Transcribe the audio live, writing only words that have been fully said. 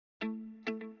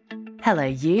Hello,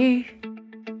 you.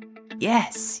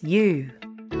 Yes, you.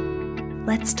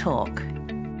 Let's talk.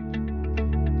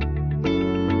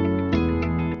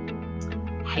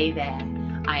 Hey there.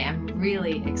 I am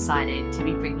really excited to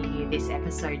be bringing you this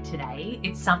episode today.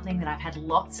 It's something that I've had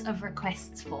lots of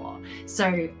requests for.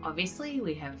 So obviously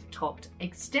we have talked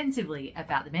extensively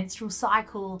about the menstrual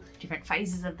cycle, different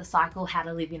phases of the cycle, how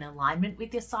to live in alignment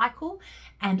with your cycle.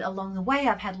 And along the way,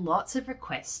 I've had lots of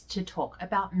requests to talk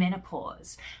about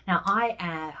menopause. Now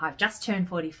I've just turned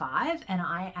 45 and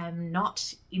I am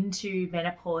not into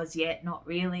menopause yet, not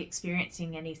really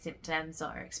experiencing any symptoms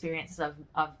or experiences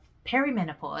of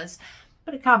perimenopause.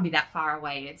 But it can't be that far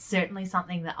away. It's certainly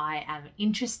something that I am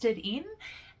interested in,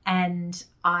 and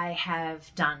I have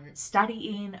done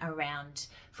studying around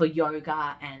for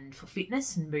yoga and for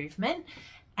fitness and movement.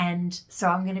 And so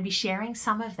I'm going to be sharing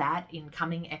some of that in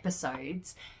coming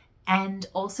episodes, and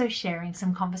also sharing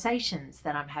some conversations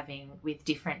that I'm having with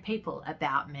different people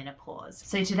about menopause.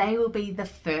 So today will be the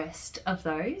first of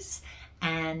those,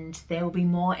 and there will be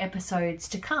more episodes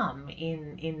to come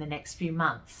in the next few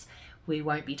months. We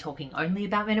won't be talking only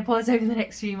about menopause over the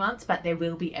next few months, but there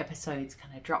will be episodes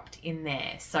kind of dropped in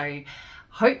there. So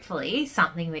hopefully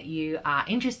something that you are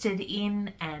interested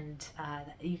in and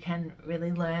that you can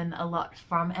really learn a lot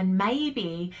from, and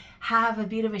maybe have a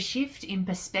bit of a shift in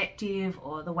perspective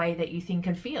or the way that you think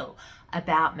and feel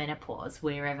about menopause,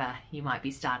 wherever you might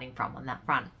be starting from on that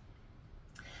front.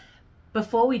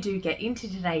 Before we do get into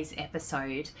today's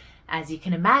episode, as you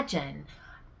can imagine,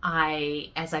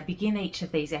 as I begin each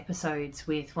of these episodes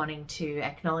with wanting to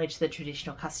acknowledge the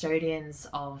traditional custodians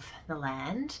of the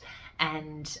land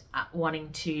and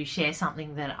wanting to share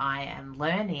something that I am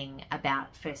learning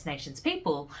about First Nations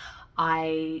people,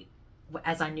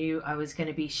 as I knew I was going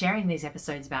to be sharing these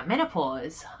episodes about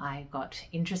menopause, I got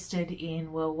interested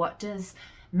in, well, what does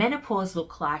menopause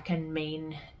look like and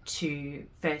mean to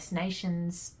First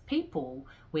Nations people,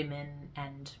 women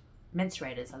and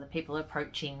menstruators, other people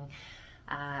approaching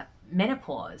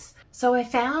menopause. So I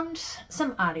found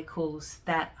some articles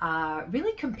that are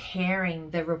really comparing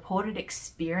the reported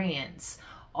experience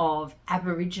of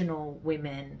Aboriginal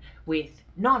women with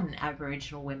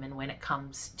non-Aboriginal women when it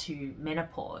comes to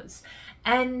menopause.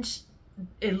 And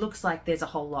it looks like there's a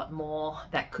whole lot more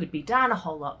that could be done, a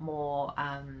whole lot more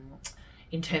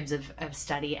in terms of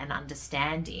study and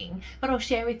understanding. But I'll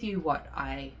share with you what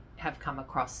I have come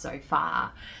across so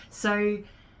far. So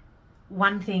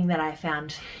one thing that I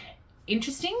found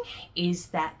interesting is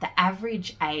that the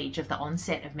average age of the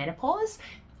onset of menopause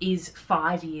is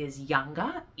 5 years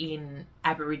younger in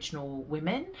Aboriginal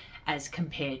women as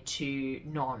compared to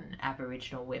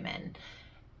non-Aboriginal women.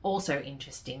 Also,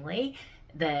 interestingly,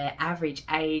 the average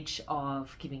age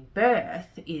of giving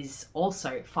birth is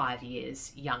also 5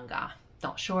 years younger.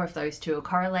 Not sure if those two are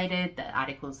correlated. The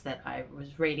articles that I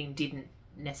was reading didn't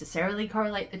necessarily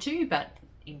correlate the two, but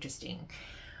interesting.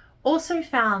 Also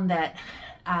found that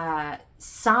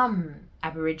some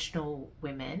Aboriginal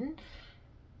women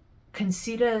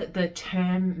consider the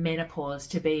term menopause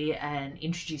to be an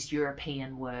introduced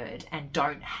European word and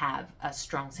don't have a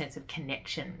strong sense of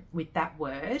connection with that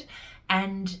word.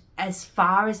 And as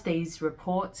far as these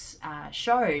reports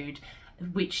showed,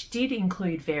 which did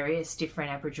include various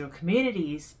different Aboriginal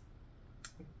communities,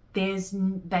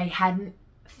 they hadn't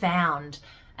found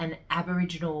an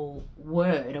Aboriginal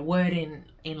word, a word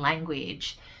in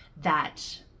language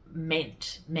that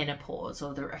meant menopause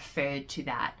or that referred to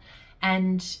that.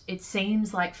 And it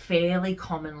seems like fairly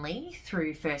commonly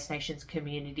through First Nations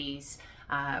communities,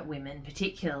 women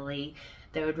particularly,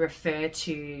 they would refer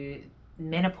to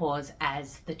menopause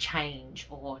as the change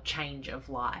or change of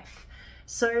life.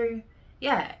 So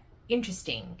yeah,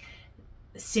 interesting.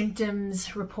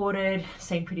 Symptoms reported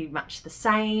seem pretty much the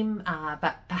same,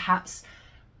 but perhaps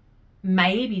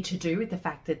maybe to do with the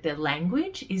fact that the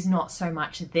language is not so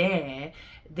much there.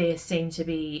 There seemed to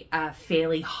be a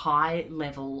fairly high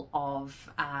level of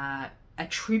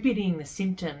attributing the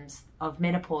symptoms of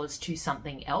menopause to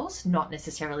something else, not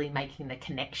necessarily making the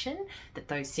connection that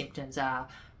those symptoms are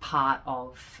part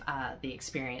of the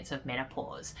experience of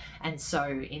menopause. And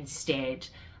so instead,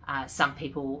 some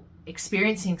people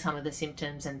experiencing some of the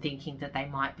symptoms and thinking that they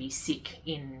might be sick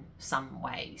in some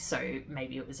way. So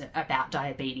maybe it was about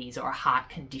diabetes or a heart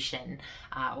condition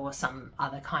or some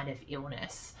other kind of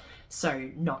illness.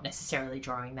 So not necessarily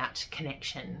drawing that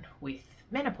connection with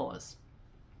menopause.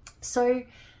 So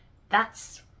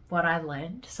that's what I've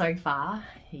learned so far.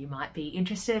 You might be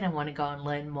interested and want to go and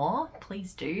learn more.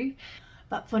 Please do.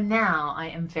 But for now, I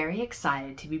am very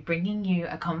excited to be bringing you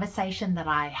a conversation that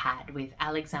I had with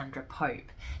Alexandra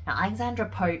Pope. Now, Alexandra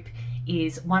Pope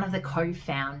is one of the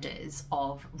co-founders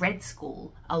of Red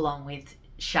School, along with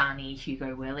Shani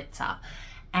Hugo Wurlitzer.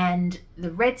 And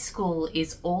the Red School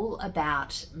is all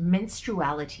about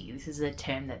menstruality. This is a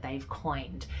term that they've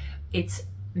coined. It's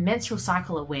menstrual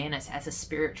cycle awareness as a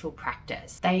spiritual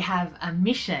practice. They have a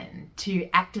mission to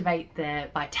activate the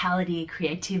vitality,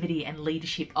 creativity, and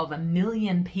leadership of 1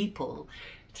 million people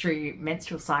through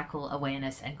menstrual cycle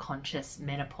awareness and conscious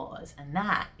menopause. And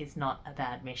that is not a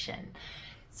bad mission.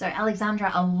 So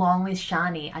Alexandra, along with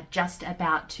Shani, are just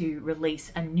about to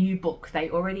release a new book. They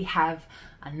already have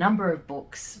a number of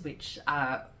books, which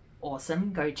are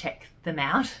awesome. Go check them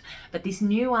out. But this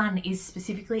new one is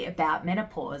specifically about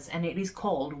menopause, and it is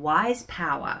called Wise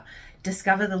Power: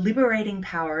 Discover the Liberating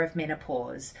Power of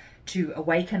Menopause to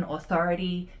Awaken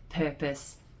Authority,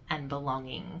 Purpose, and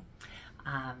Belonging.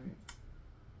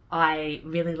 I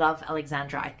really love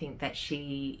Alexandra. I think that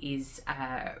she is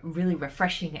a really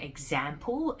refreshing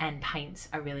example and paints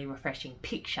a really refreshing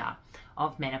picture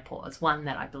of menopause, one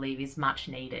that I believe is much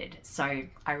needed. So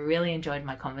I really enjoyed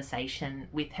my conversation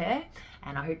with her,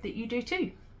 and I hope that you do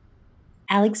too.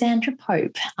 Alexandra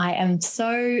Pope, I am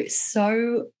so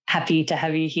happy to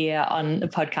have you here on the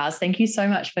podcast. Thank you so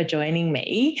much for joining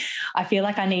me. I feel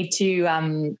like I need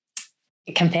to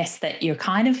confess that you're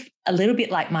kind of a little bit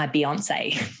like my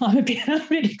Beyonce. I'm a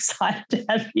bit excited to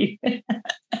have you.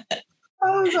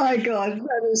 Oh my God,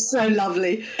 that is so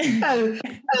lovely. I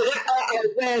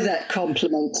wear that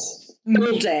compliment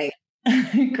all day.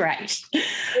 Great.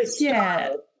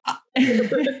 Yeah.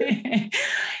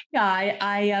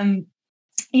 I'm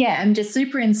just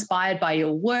super inspired by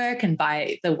your work and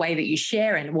by the way that you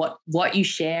share and what you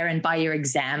share, and by your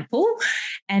example,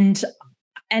 and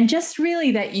just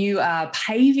really that you are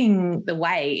paving the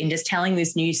way in just telling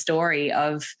this new story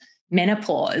of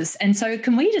menopause. And so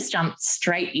can we just jump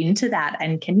straight into that?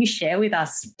 And can you share with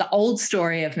us the old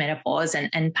story of menopause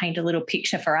and paint a little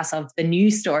picture for us of the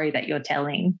new story that you're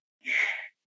telling?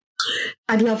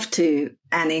 I'd love to,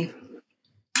 Annie.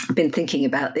 I've been thinking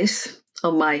about this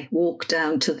on my walk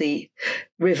down to the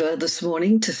river this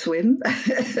morning to swim,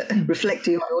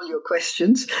 reflecting on all your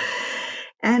questions.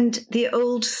 And the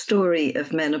old story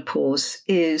of menopause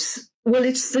is, well,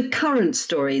 it's the current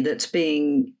story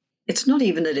it's not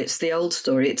even that it's the old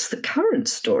story, it's the current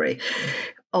story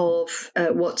of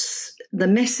what's the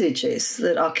messages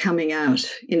that are coming out,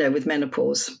 with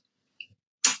menopause,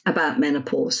 about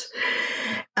menopause,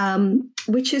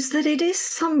 which is that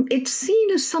it's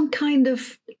seen as some kind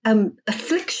of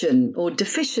affliction or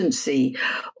deficiency,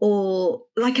 or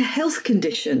like a health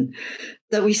condition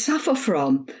that we suffer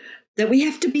from, that we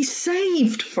have to be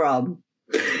saved from,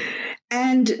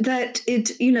 and that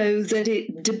it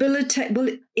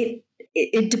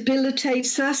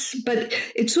debilitates us, but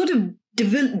it sort of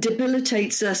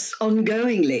debilitates us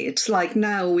ongoingly. It's like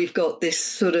now we've got this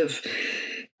sort of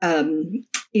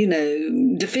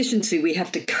deficiency we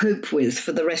have to cope with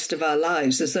for the rest of our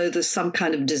lives, as though there's some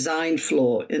kind of design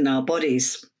flaw in our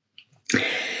bodies.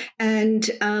 And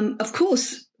of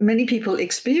course, many people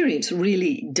experience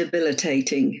really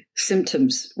debilitating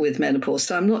symptoms with menopause.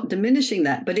 So I'm not diminishing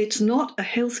that, but it's not a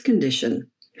health condition.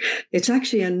 It's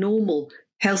actually a normal,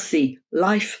 healthy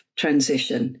life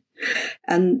transition.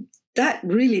 And that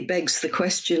really begs the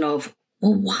question of,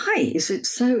 well, why is it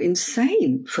so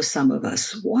insane for some of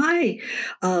us? Why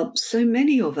are so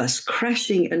many of us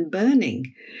crashing and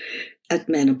burning at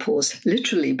menopause,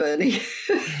 literally burning?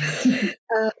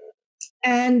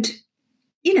 And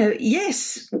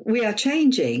yes, we are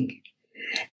changing,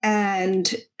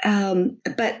 but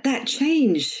that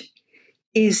change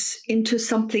is into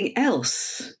something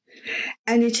else,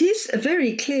 and it is a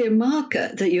very clear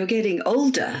marker that you're getting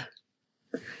older.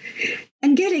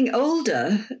 And getting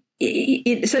older, so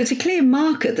it's a clear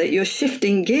marker that you're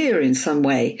shifting gear in some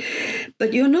way,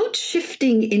 but you're not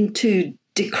shifting into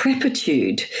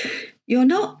decrepitude. You're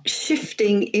not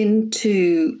shifting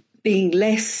into being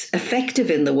less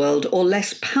effective in the world or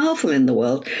less powerful in the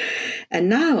world. And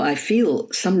now I feel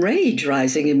some rage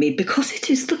rising in me, because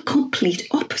it is the complete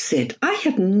opposite. I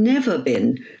have never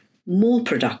been more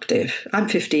productive. I'm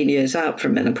 15 years out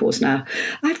from menopause now.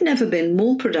 I've never been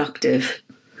more productive,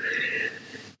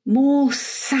 more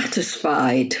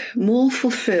satisfied, more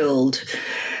fulfilled,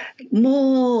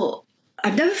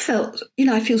 I've never felt,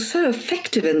 I feel so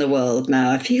effective in the world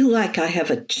now. I feel like I have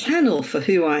a channel for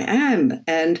who I am,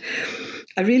 and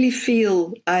I really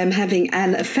feel I am having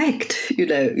an effect.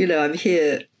 I'm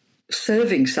here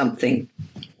serving something.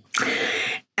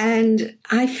 And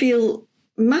I feel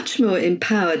much more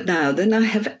empowered now than I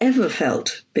have ever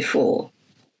felt before.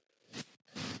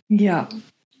 Yeah.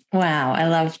 Wow, I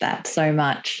love that so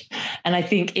much. And I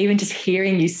think even just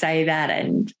hearing you say that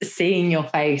and seeing your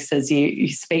face as you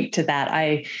speak to that,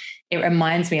 it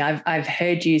reminds me, I've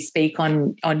heard you speak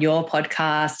on your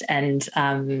podcast and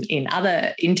in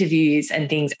other interviews and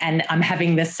things, and I'm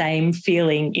having the same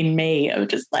feeling in me of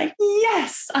just like,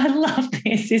 yes, I love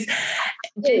this.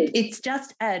 It's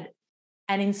just an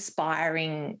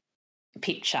inspiring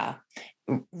picture,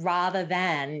 rather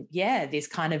than, this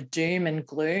kind of doom and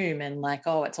gloom and like,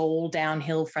 oh, it's all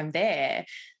downhill from there.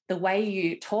 The way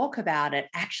you talk about it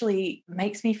actually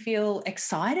makes me feel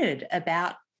excited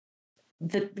about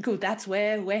that's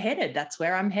where we're headed. That's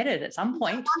where I'm headed at some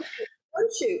point.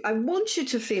 I want you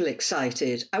to feel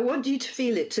excited. I want you to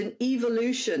feel it's an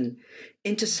evolution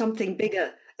into something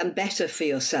bigger and better for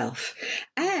yourself.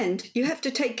 And you have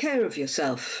to take care of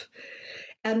yourself.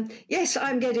 Yes,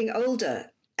 I'm getting older.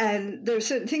 And there are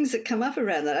certain things that come up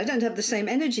around that. I don't have the same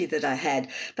energy that I had,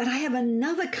 but I have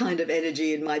another kind of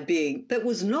energy in my being that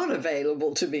was not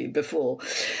available to me before.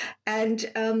 And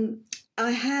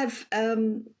I have,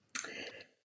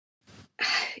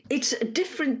 it's a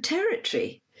different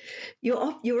territory.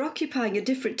 You're occupying a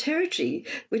different territory,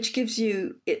 which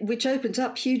opens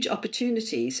up huge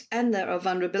opportunities, and there are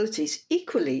vulnerabilities.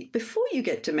 Equally, before you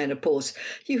get to menopause,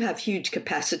 you have huge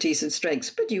capacities and strengths,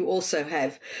 but you also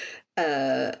have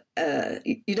you're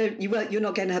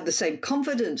not going to have the same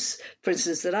confidence, for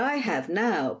instance, that I have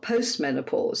now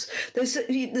post-menopause.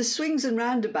 There's swings and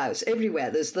roundabouts everywhere.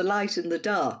 There's the light and the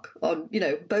dark on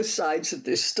both sides of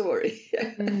this story.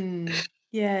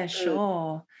 Yeah,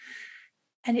 sure.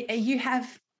 And you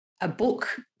have a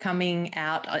book coming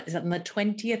out, is it on the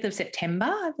 20th of September,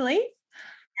 I believe?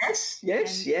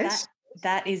 Yes.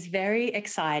 That is very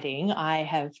exciting. I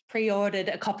have pre-ordered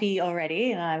a copy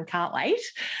already, and I can't wait.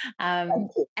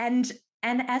 And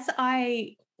as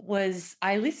I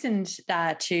listened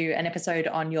to an episode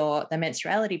on the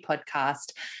Menstruality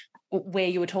podcast where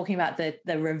you were talking about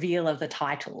the reveal of the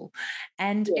title,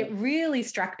 and it really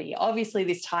struck me. Obviously,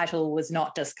 this title was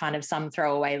not just kind of some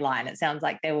throwaway line. It sounds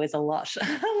like there was a lot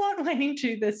went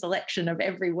into the selection of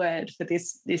every word for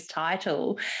this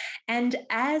title. And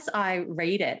as I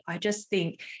read it, I just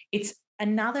think it's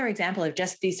another example of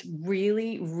just this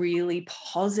really, really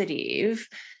positive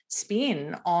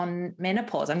spin on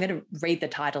menopause. I'm going to read the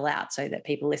title out so that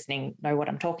people listening know what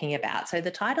I'm talking about. So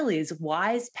the title is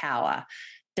Wise Power: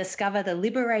 Discover the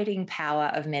liberating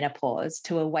power of menopause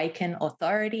to awaken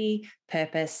authority,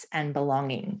 purpose, and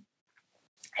belonging.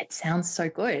 It sounds so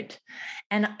good.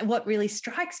 And what really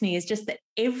strikes me is just that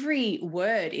every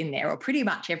word in there, or pretty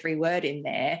much every word in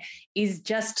there, is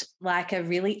just like a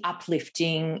really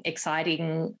uplifting,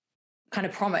 exciting kind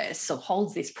of promise, or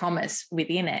holds this promise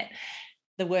within it.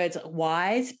 The words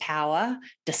wise, power,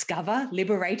 discover,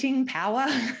 liberating power,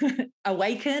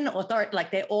 awaken, authority,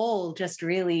 like they're all just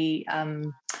really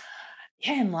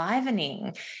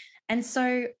enlivening. And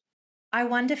so I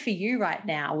wonder for you right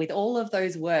now, with all of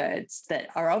those words that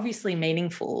are obviously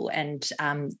meaningful and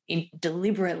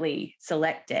deliberately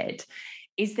selected,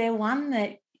 is there one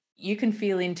that you can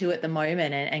feel into at the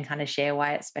moment and kind of share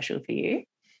why it's special for you?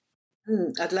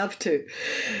 I'd love to.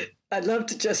 I'd love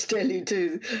to just tell you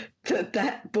too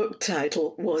that book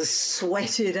title was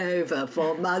sweated over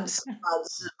for months and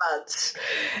months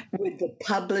with the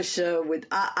publisher.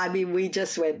 We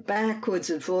just went backwards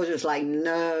and forwards. It was like,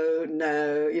 no.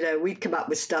 We'd come up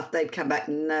with stuff, they'd come back,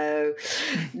 no.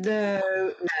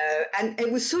 And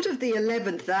it was sort of the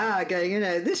 11th hour going,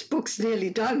 this book's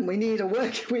nearly done. We need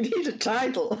a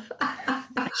title.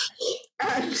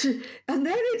 And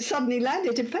then it suddenly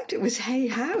landed. In fact, it was Hay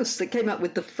House that came up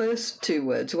with the first two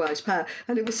words, wise power.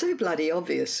 And it was so bloody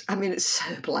obvious. I mean, it's so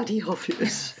bloody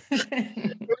obvious.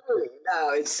 Really,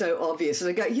 no, it's so obvious. And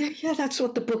I go, yeah, that's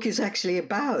what the book is actually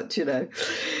about,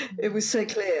 It was so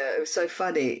clear. It was so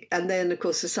funny. And then, of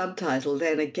course, the subtitle,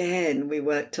 then again, we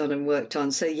worked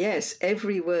on. So, yes,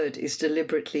 every word is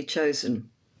deliberately chosen.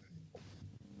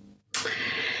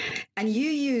 And you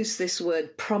use this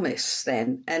word promise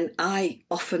then, and I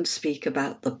often speak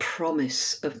about the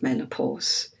promise of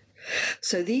menopause.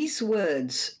 So these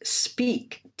words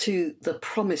speak to the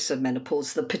promise of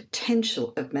menopause, the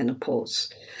potential of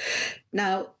menopause.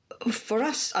 Now, for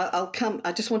us,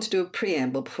 I just want to do a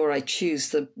preamble before I choose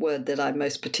the word that I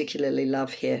most particularly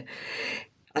love here.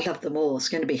 I love them all. It's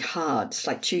going to be hard. It's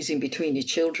like choosing between your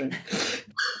children.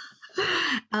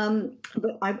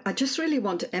 But I just really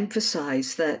want to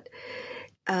emphasize that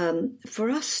for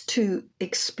us to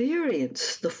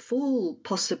experience the full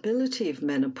possibility of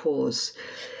menopause,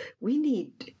 we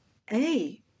need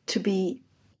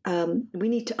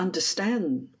to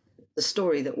understand the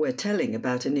story that we're telling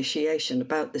about initiation,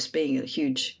 about this being a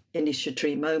huge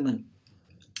initiatory moment.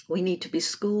 We need to be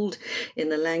schooled in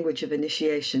the language of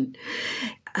initiation.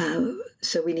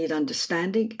 So we need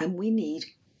understanding and we need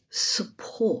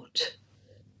support.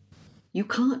 You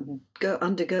can't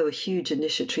undergo a huge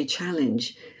initiatory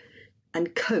challenge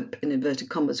and cope, in inverted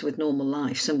commas, with normal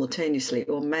life simultaneously,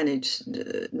 or manage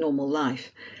normal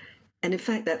life. And in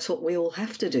fact, that's what we all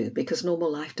have to do, because normal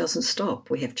life doesn't stop.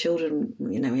 We have children,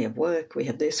 we have work, we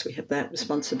have this, we have that,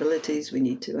 responsibilities, we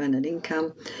need to earn an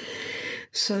income.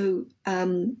 So,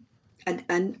 and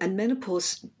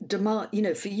menopause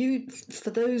demand, for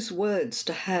those words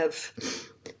to have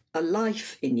a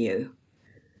life in you,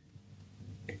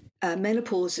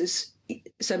 menopause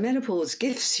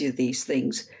gives you these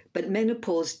things, but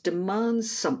menopause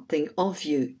demands something of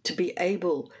you to be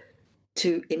able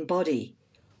to embody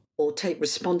or take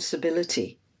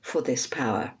responsibility for this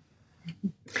power.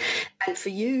 And for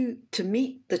you to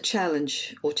meet the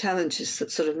challenge or challenges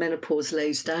that sort of menopause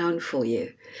lays down for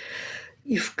you,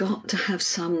 you've got to have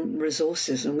some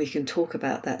resources, and we can talk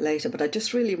about that later, but I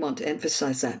just really want to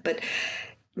emphasize that. But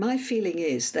my feeling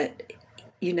is that,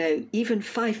 even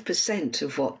 5%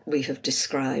 of what we have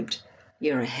described,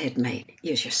 you're ahead, mate.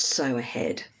 You're just so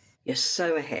ahead. You're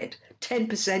so ahead.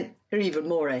 10%, or even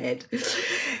more ahead.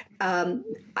 And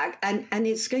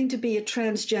it's going to be a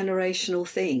transgenerational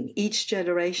thing. Each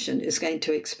generation is going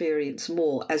to experience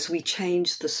more as we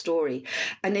change the story.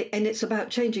 And it's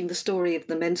about changing the story of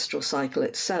the menstrual cycle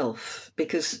itself,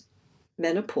 because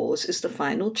menopause is the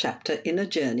final chapter in a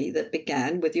journey that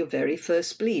began with your very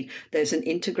first bleed. There's an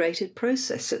integrated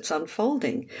process that's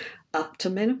unfolding up to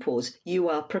menopause. You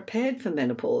are prepared for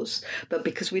menopause, but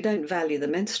because we don't value the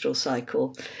menstrual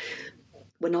cycle,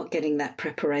 we're not getting that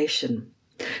preparation.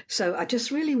 So I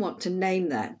just really want to name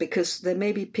that, because there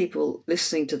may be people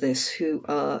listening to this who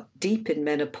are deep in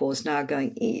menopause now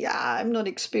going, yeah, I'm not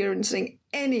experiencing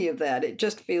any of that. It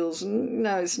just feels,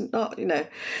 no, it's not,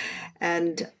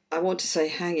 And I want to say,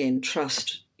 hang in,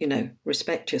 trust,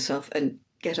 respect yourself, and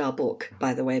get our book,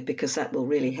 by the way, because that will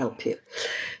really help you.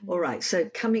 All right, so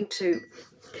coming to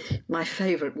my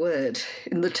favourite word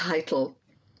in the title,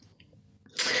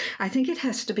 I think it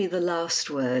has to be the last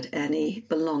word, Annie,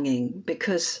 belonging,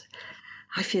 because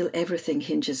I feel everything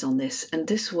hinges on this, and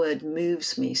this word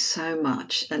moves me so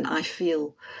much, and I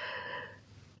feel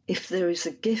if there is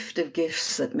a gift of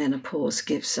gifts that menopause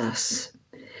gives us,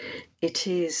 it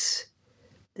is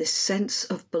this sense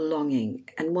of belonging.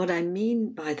 And what I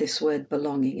mean by this word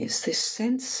belonging is this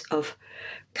sense of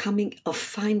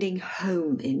finding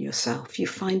home in yourself. You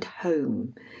find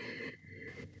home.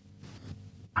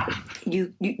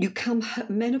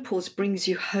 Menopause brings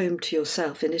you home to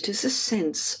yourself, and it is a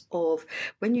sense of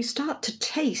when you start to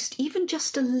taste even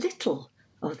just a little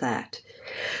of that,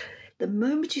 the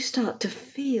moment you start to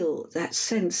feel that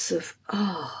sense of,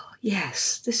 oh,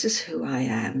 yes, this is who I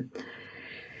am,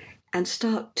 and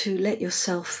start to let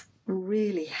yourself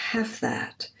really have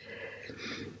that,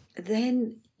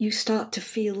 then you start to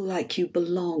feel like you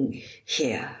belong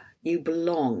here. You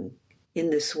belong in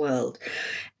this world.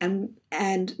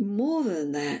 And more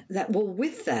than that,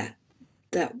 with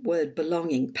that word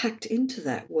belonging, packed into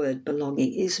that word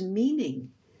belonging is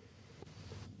meaning.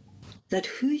 That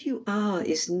who you are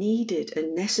is needed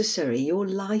and necessary. Your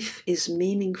life is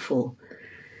meaningful.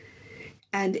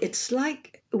 And it's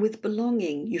like with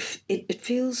belonging, it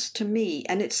feels to me,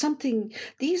 and it's something,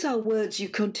 these are words you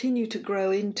continue to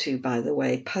grow into, by the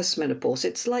way, postmenopause.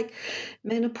 It's like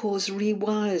menopause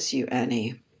rewires you,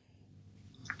 Annie.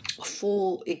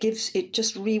 It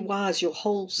just rewires your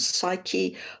whole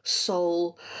psyche,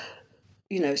 soul,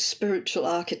 spiritual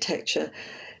architecture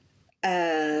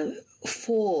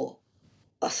for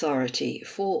authority,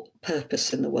 for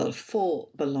purpose in the world, for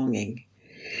belonging.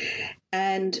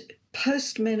 And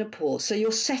post-menopause, so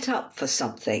you're set up for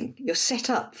something. You're set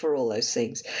up for all those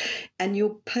things. And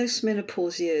your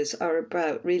post-menopause years are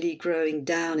about really growing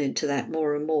down into that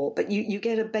more and more. But you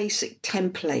get a basic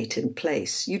template in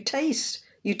place. You taste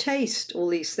all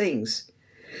these things.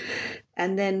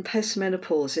 And then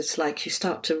post-menopause, it's like you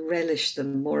start to relish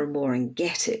them more and more and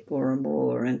get it more and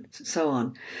more and so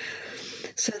on.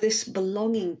 So this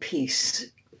belonging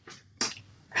piece,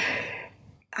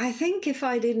 I think if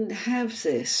I didn't have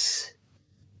this,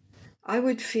 I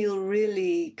would feel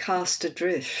really cast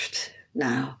adrift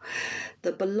now.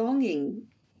 The belonging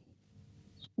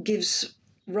gives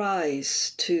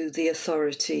rise to the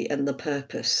authority and the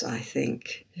purpose, I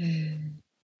think. Mm.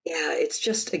 Yeah, it's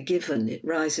just a given. It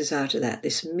rises out of that.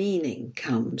 This meaning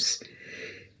comes.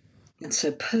 And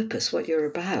so purpose, what you're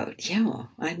about.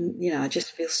 I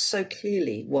just feel so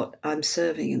clearly what I'm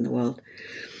serving in the world.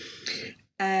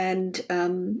 and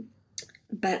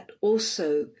but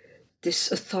also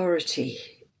this authority.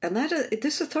 And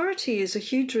this authority is a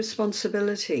huge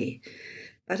responsibility.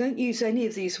 I don't use any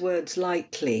of these words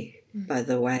lightly, by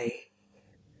the way.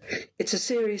 It's a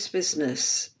serious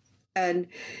business. And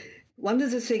one of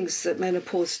the things that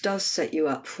menopause does set you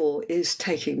up for is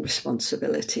taking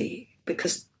responsibility,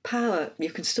 because power you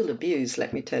can still abuse,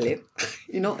 let me tell you.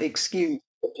 You're not excused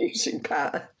abusing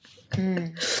power.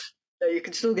 So you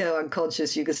can still go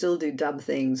unconscious, you can still do dumb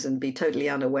things and be totally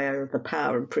unaware of the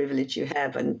power and privilege you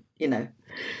have and,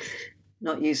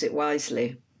 not use it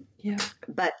wisely. Yeah.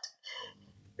 But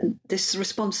this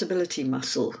responsibility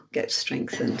muscle gets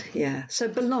strengthened. Yeah. So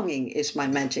belonging is my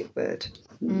magic word.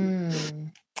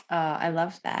 I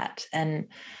love that. And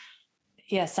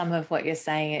yeah, some of what you're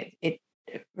saying, it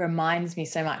reminds me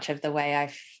so much of the way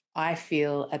I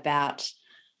feel about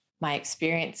my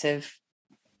experience of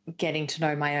getting to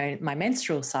know my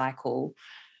menstrual cycle,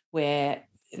 where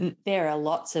there are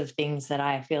lots of things that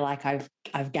I feel like I've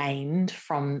gained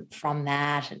from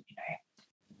that, and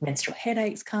menstrual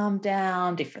headaches calmed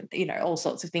down, different, all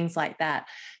sorts of things like that.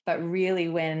 But really,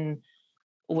 when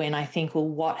I think, well,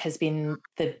 what has been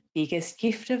the biggest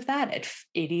gift of that?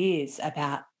 It is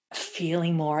about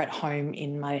feeling more at home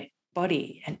in my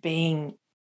body and being,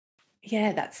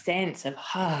 that sense of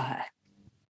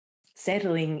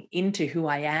settling into who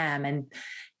I am, and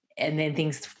then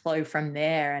things flow from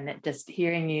there. And it just,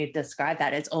 hearing you describe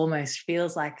that, it almost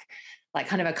feels like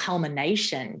kind of a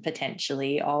culmination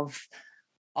potentially of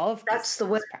that's the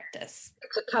word practice.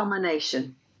 It's a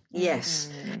culmination. Yes.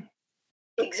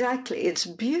 Exactly. It's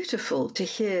beautiful to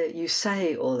hear you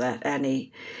say all that,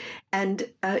 Annie. And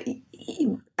I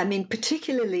mean,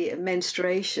 particularly at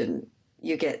menstruation,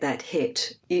 you get that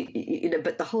hit,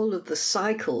 but the whole of the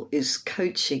cycle is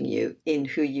coaching you in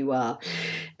who you are.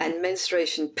 And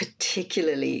menstruation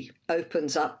particularly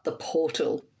opens up the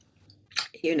portal,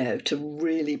 to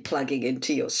really plugging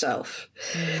into yourself.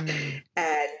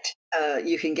 And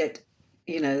you can get,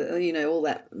 all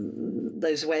that,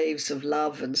 those waves of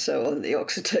love and so on, the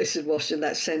oxytocin wash, and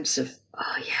that sense of,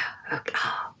 I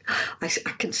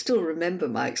can still remember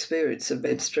my experience of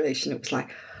menstruation. It was like,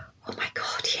 oh my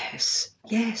God, yes.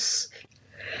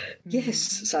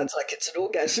 Sounds like it's an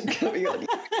orgasm coming on.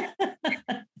 I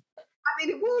mean,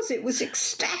 it was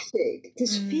ecstatic.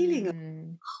 This feeling of,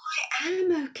 I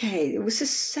am okay. It was a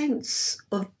sense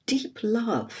of deep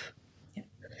love. Yeah.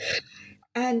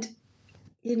 And,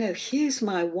 here's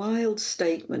my wild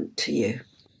statement to you.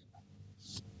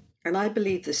 And I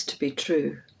believe this to be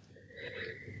true.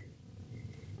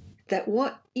 That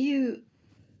the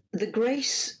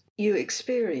grace you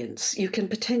experience, you can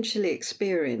potentially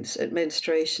experience at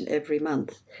menstruation every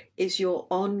month, is your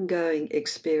ongoing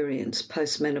experience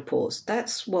post-menopause.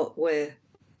 That's what we're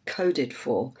coded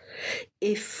for.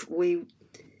 If we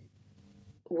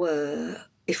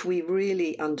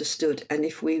really understood, and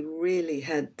if we really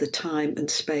had the time and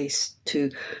space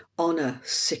to honour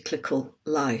cyclical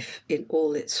life in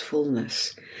all its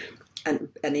fullness, and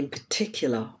in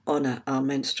particular honour our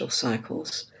menstrual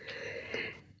cycles,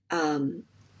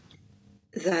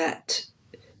 that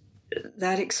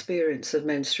experience of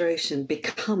menstruation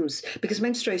becomes, because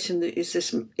menstruation is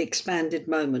this expanded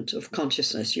moment of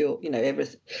consciousness. Your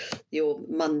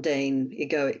mundane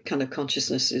egoic kind of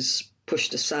consciousness is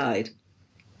pushed aside,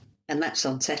 and that's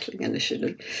unsettling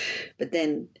initially. But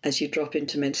then as you drop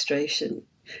into menstruation,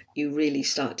 you really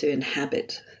start to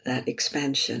inhabit that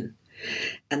expansion.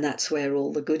 And that's where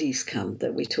all the goodies come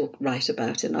that we write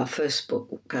about in our first book,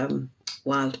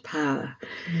 Wild Power.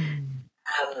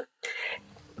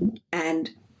 And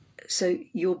so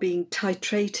you're being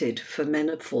titrated for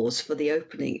menopause, for the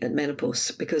opening at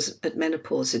menopause, because at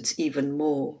menopause it's even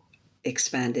more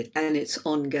expanded and it's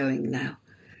ongoing now.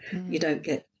 You don't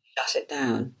get to shut it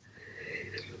down.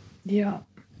 Yeah.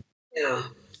 Yeah.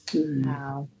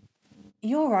 Wow.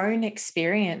 Your own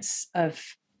experience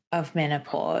of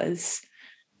menopause,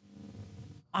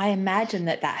 I imagine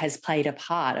that has played a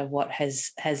part of what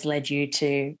has led you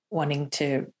to wanting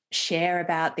to share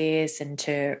about this and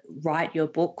to write your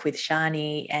book with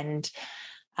Shani. And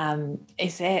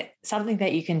is there something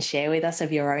that you can share with us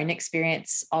of your own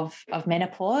experience of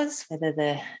menopause, whether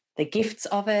the gifts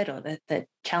of it or the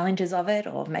challenges of it,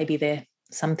 or maybe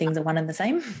some things are one and the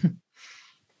same?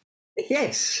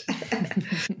 Yes.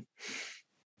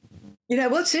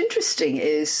 What's interesting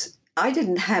is I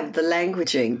didn't have the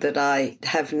languaging that I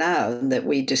have now and that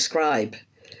we describe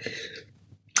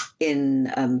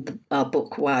in our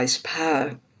book, Wise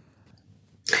Power.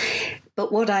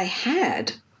 But what I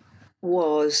had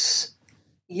was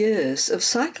years of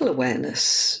cycle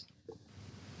awareness.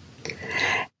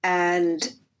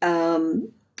 And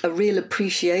a real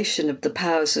appreciation of the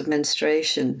powers of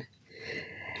menstruation.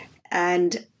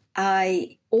 And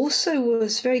I also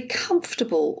was very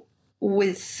comfortable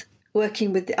with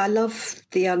working with, I love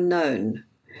the unknown,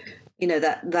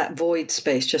 that void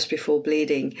space just before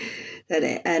bleeding,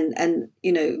 and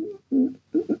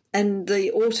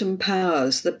the autumn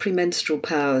powers, the premenstrual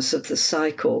powers of the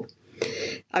cycle.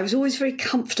 I was always very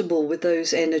comfortable with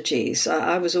those energies.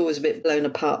 I was always a bit blown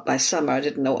apart by summer. I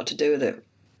didn't know what to do with it.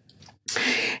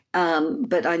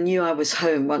 But I knew I was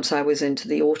home once I was into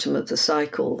the autumn of the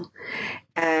cycle.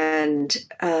 And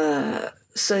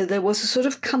so there was a sort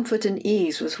of comfort and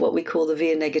ease with what we call the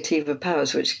via negativa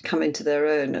powers, which come into their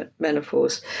own at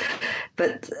menopause.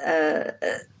 But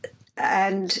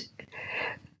and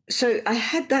so I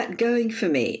had that going for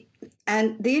me.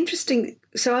 And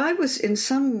so I was in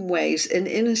some ways an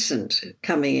innocent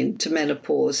coming into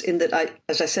menopause, in that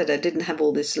as I said, I didn't have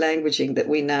all this languaging that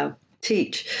we now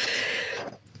teach.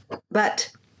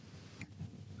 But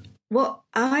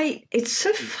it's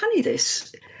so funny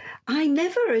this, I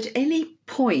never at any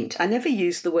point, I never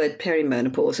used the word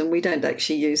perimenopause, and we don't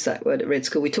actually use that word at Red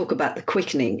School. We talk about the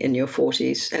quickening in your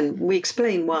 40s, and we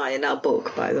explain why in our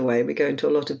book, by the way. We go into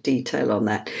a lot of detail on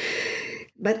that.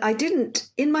 But I didn't,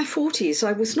 in my 40s,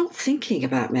 I was not thinking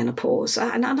about menopause.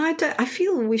 And I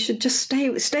feel we should just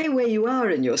stay where you are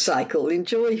in your cycle,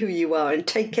 enjoy who you are and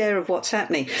take care of what's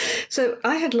happening. So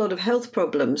I had a lot of health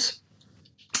problems,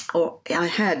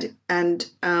 and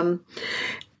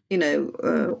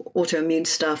autoimmune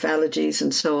stuff, allergies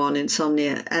and so on,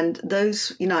 insomnia. And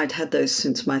those, I'd had those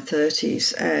since my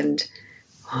 30s and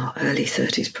early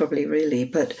 30s probably, really,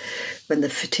 but when the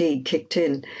fatigue kicked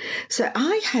in. So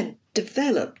I had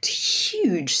developed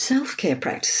huge self-care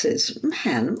practices.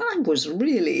 Man, I was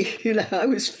really, I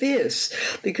was fierce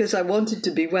because I wanted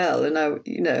to be well, and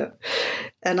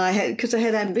because I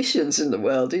had ambitions in the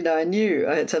world, I knew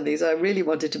I had some things. I really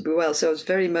wanted to be well, so I was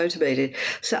very motivated.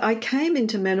 So I came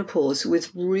into menopause with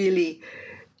really,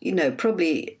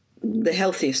 probably the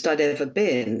healthiest I'd ever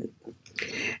been,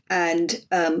 and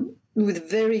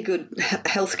with very good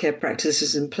healthcare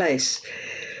practices in place.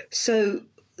 So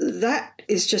that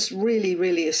is just really,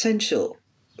 really essential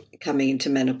coming into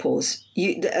menopause.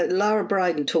 Lara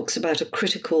Briden talks about a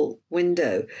critical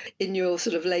window in your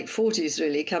sort of late 40s,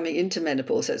 really, coming into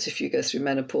menopause. That's if you go through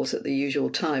menopause at the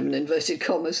usual time, in inverted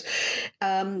commas.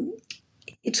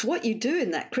 It's what you do in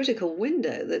that critical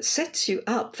window that sets you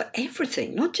up for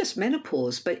everything, not just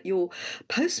menopause, but your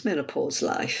post-menopause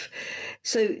life.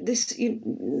 So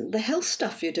the health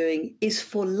stuff you're doing is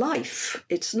for life.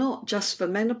 It's not just for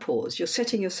menopause. You're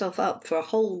setting yourself up for a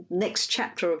whole next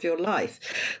chapter of your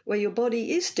life where your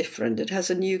body is different. It has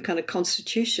a new kind of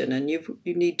constitution, and you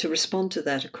need to respond to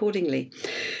that accordingly.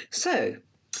 So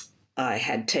I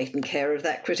had taken care of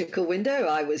that critical window.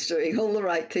 I was doing all the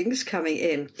right things coming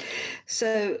in.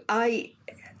 So I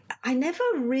never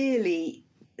really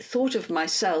thought of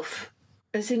myself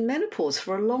as in menopause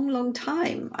for a long, long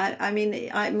time. I mean,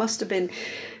 I must have been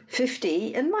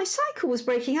 50 and my cycle was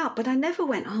breaking up, but I never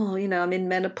went, I'm in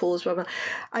menopause, blah, blah.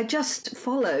 I just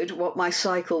followed what my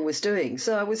cycle was doing.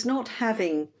 So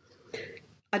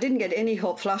I didn't get any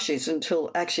hot flushes until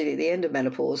actually the end of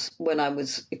menopause, when I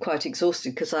was quite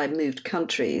exhausted because I moved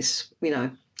countries.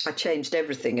 I changed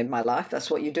everything in my life.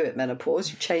 That's what you do at menopause.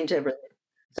 You change everything.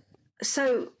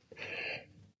 So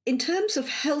in terms of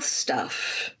health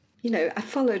stuff, I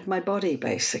followed my body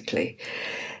basically.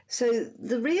 So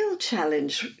the real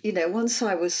challenge, once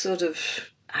I was sort of,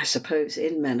 I suppose,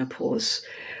 in menopause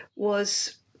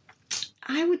was,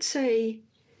 I would say,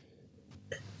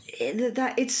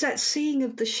 that it's that seeing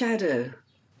of the shadow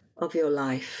of your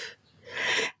life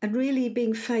and really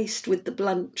being faced with the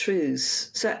blunt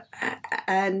truths. So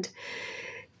and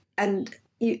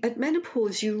at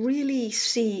menopause you really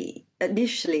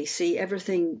initially see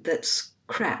everything that's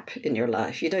crap in your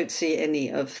life. You don't see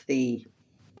any of the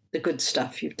good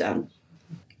stuff you've done.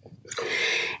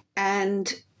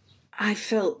 And I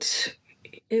felt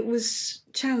it was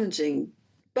challenging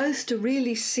both to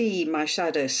really see my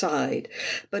shadow side,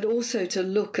 but also to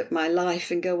look at my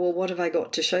life and go, well, what have I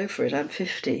got to show for it? I'm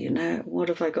 50, what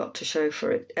have I got to show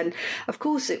for it? And of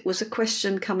course, it was a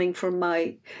question coming from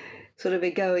my sort of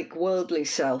egoic, worldly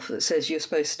self that says you're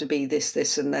supposed to be this,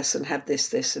 this, and this, and have this,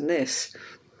 this, and this.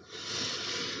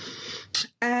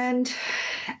 And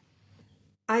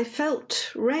I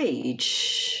felt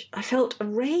rage. I felt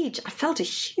a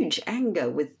huge anger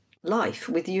with life,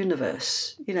 with the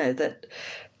universe,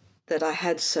 that I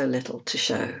had so little to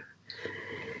show.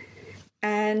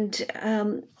 And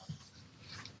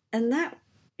that,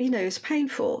 is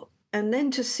painful. And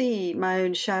then to see my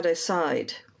own shadow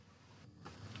side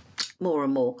more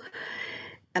and more.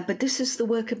 But this is the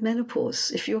work of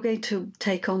menopause. If you're going to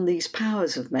take on these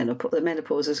powers of menopause, that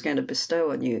menopause is going to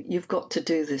bestow on you, you've got to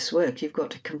do this work. You've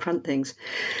got to confront things.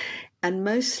 And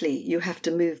mostly you have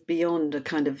to move beyond a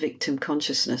kind of victim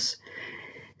consciousness.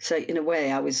 So in a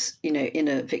way, I was, in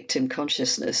a victim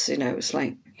consciousness. It was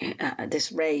like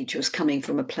this rage was coming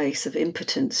from a place of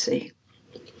impotency.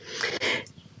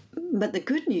 But the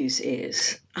good news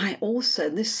is,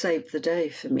 this saved the day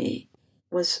for me,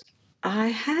 was I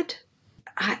had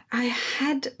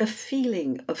a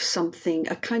feeling of something,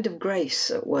 a kind of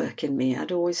grace at work in me.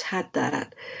 I'd always had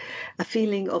that, a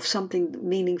feeling of something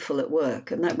meaningful at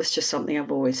work, and that was just something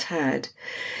I've always had.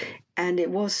 And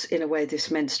it was, in a way, this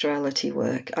menstruality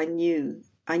work. I knew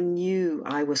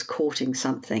I was courting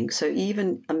something. So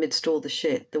even amidst all the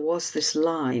shit, there was this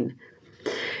line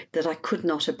that I could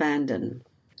not abandon.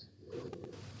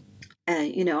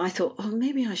 I thought,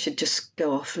 maybe I should just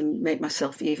go off and make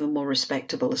myself even more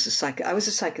respectable as I was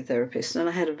a psychotherapist, and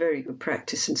I had a very good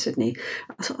practice in Sydney.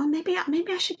 I thought, maybe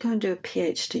I should go and do a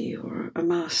PhD or a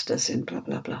master's in blah,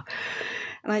 blah, blah.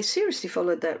 And I seriously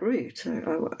followed that route,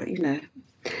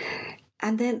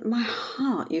 And then my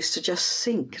heart used to just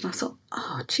sink, and I thought,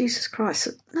 oh, Jesus Christ,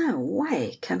 no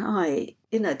way can I,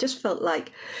 it just felt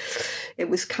like it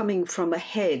was coming from a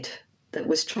head that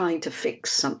was trying to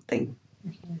fix something.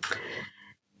 Mm-hmm.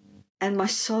 And my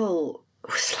soul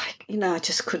was like, I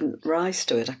just couldn't rise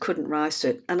to it. I couldn't rise to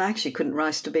it. And I actually couldn't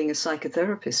rise to being a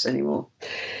psychotherapist anymore.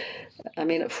 I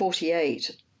mean, at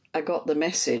 48, I got the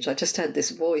message. I just had this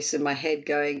voice in my head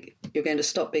going, you're going to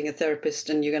stop being a therapist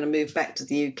and you're going to move back to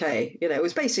the UK. It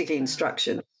was basically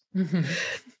instruction. Mm-hmm.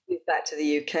 Move back to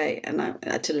the UK and I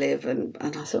had to live. And I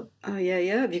thought, oh,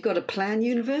 yeah. Have you got a plan,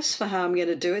 universe, for how I'm going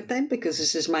to do it then? Because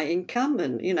this is my income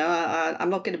and, I'm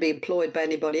not going to be employed by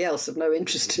anybody else. I've no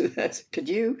interest in that. Could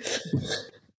you?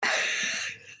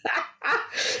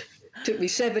 Took me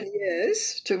 7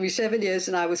 years,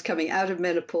 and I was coming out of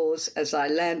menopause as I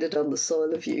landed on the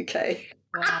soil of UK.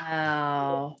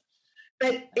 Wow.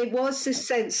 But it was this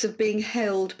sense of being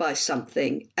held by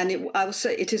something, and I will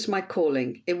say it is my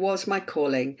calling. It was my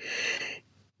calling,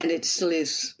 and it still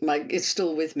is. It's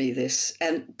still with me. This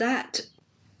and that.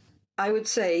 I would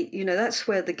say, that's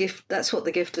where that's what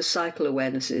the gift of cycle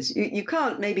awareness is. You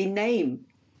can't maybe name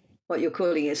what your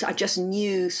calling is. I just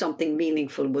knew something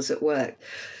meaningful was at work.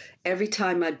 Every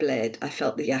time I bled, I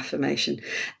felt the affirmation.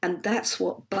 And that's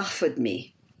what buffered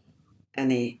me,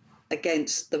 Annie,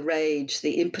 against the rage,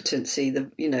 the impotency, the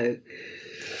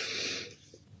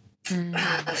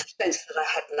sense that I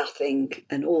had nothing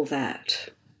and all that.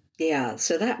 Yeah,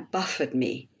 so that buffered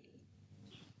me.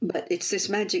 But it's this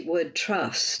magic word,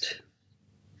 trust.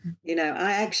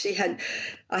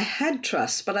 I had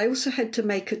trust, but I also had to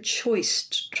make a choice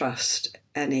to trust,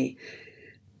 Annie,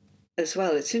 as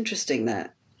well. It's interesting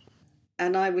that.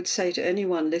 And I would say to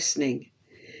anyone listening,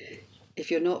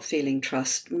 if you're not feeling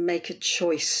trust, make a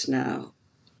choice now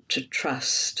to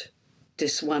trust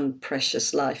this one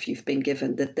precious life you've been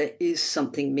given, that there is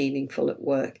something meaningful at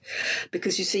work.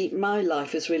 Because you see, my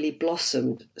life has really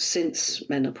blossomed since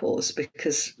menopause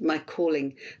because my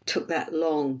calling took that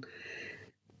long.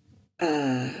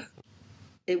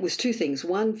 It was two things.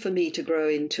 One, for me to grow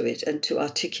into it and to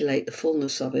articulate the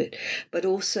fullness of it, but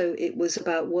also it was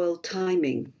about world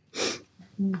timing.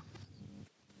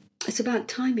 It's about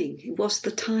timing. It was the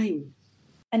time.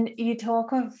 And you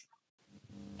talk of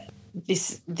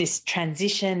this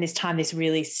transition, this time, this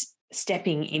really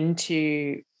stepping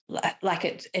into, like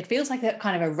it feels like that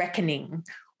kind of a reckoning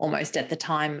almost at the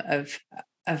time of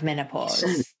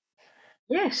menopause.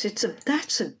 Yes,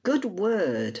 that's a good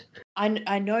word.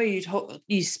 I know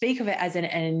you speak of it as an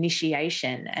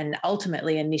initiation, and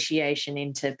ultimately initiation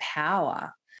into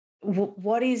power.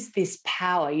 What is this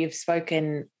power? You've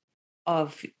spoken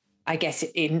of, I guess,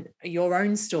 in your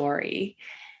own story,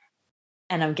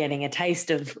 and I'm getting a taste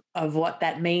of what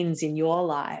that means in your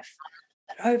life.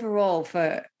 But overall,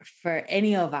 for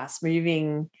any of us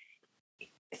moving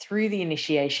through the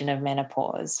initiation of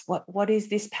menopause, what is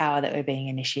this power that we're being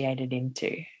initiated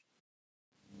into?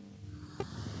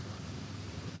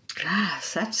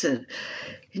 Gosh, that's an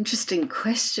interesting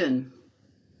question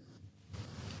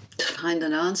to find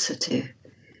an answer to.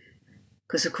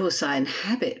 Because, of course, I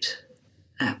inhabit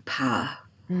that power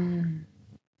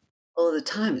all the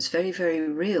time. It's very, very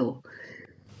real.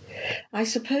 I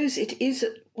suppose it is,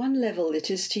 at one level, it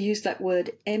is, to use that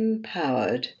word,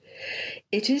 empowered.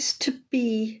 It is to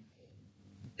be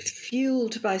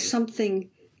fueled by something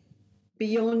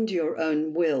beyond your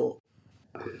own will.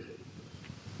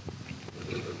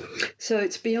 So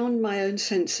it's beyond my own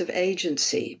sense of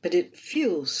agency, but it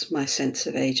fuels my sense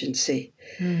of agency.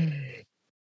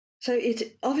 So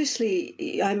it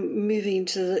obviously, I'm moving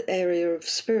into the area of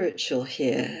spiritual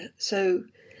here. So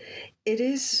it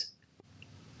is,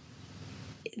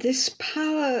 this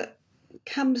power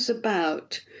comes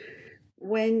about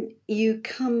when you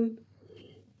come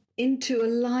into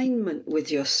alignment with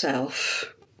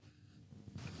yourself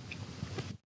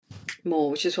more,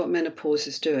 which is what menopause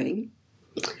is doing.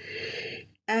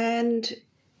 And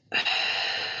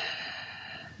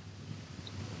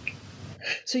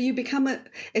so you become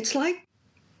it's like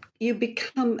you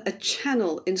become a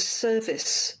channel in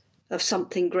service of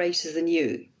something greater than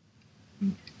you.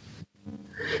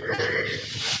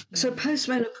 So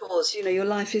post-menopause, your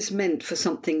life is meant for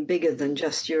something bigger than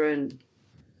just your own,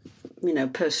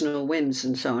 personal whims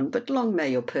and so on. But long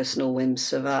may your personal whims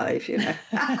survive,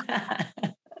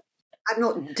 I'm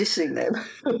not dissing them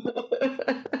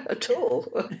at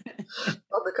all. On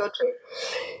the contrary.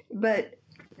 But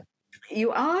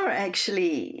you are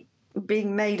actually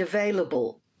being made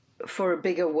available for a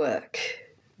bigger work,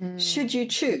 should you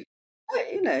choose.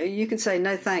 You can say,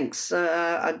 no, thanks.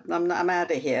 I'm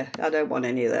out of here. I don't want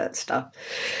any of that stuff.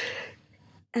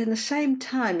 At the same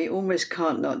time, you almost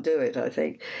can't not do it, I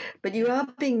think. But you are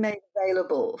being made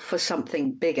available for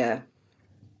something bigger.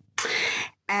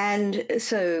 And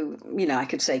so, I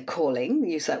could say calling,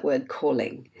 use that word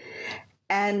calling.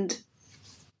 And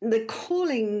the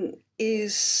calling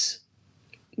gives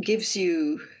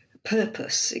you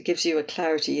purpose. It gives you a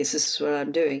clarity. Yes, this is what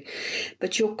I'm doing.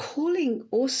 But your calling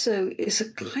also is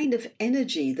a kind of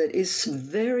energy that is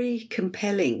very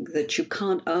compelling, that you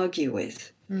can't argue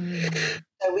with. Mm-hmm.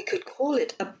 So we could call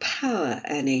it a power,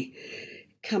 Annie,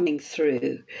 coming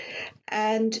through,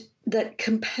 and that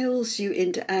compels you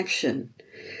into action.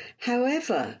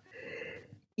 However,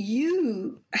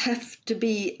 you have to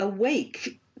be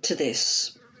awake to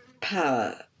this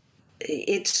power.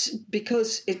 It's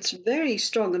because it's very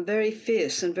strong and very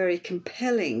fierce and very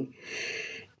compelling.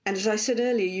 And as I said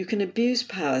earlier, you can abuse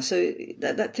power. So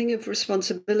that thing of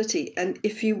responsibility. And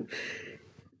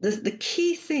the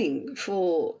key thing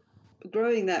for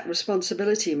growing that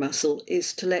responsibility muscle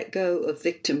is to let go of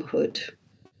victimhood.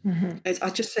 Mm-hmm. I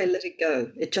just say let it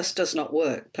go. It just does not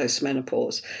work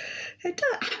post-menopause.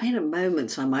 In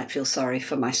moments I might feel sorry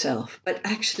for myself, but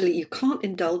actually you can't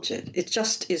indulge it. It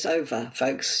just is over,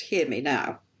 folks. Hear me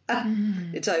now.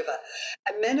 It's over.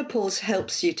 And menopause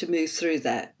helps you to move through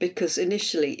that, because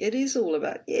initially it is all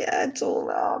about, it's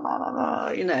all,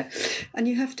 and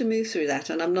you have to move through that.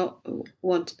 And I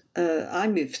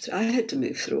had to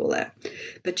move through all that,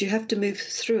 but you have to move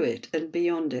through it and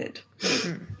beyond it.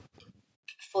 Mm-hmm.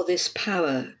 For this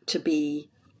power to be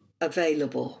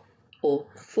available or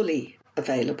fully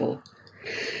available.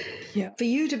 Yeah. For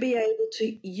you to be able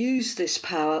to use this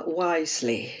power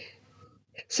wisely,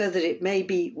 so that it may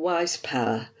be wise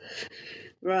power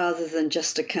rather than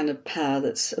just a kind of power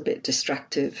that's a bit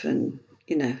destructive and,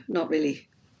 not really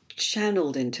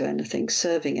channeled into anything,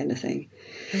 serving anything.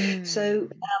 So,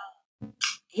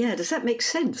 does that make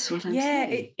sense, what I'm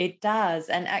saying? Yeah, it does.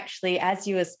 And actually, as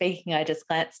you were speaking, I just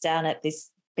glanced down at this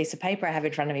piece of paper I have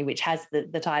in front of me, which has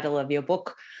the title of your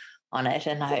book on it.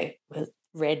 And I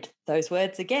read those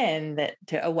words again, that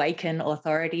to awaken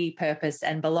authority, purpose,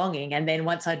 and belonging. And then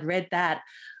once I'd read that,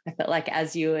 I felt like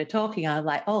as you were talking, I was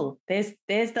like, oh, there's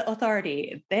the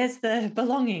authority, there's the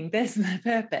belonging, there's the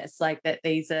purpose, like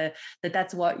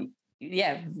that's what,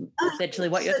 essentially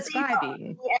what you're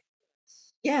describing.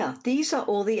 Yeah, these are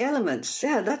all the elements.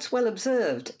 Yeah, that's well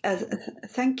observed.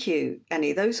 Thank you,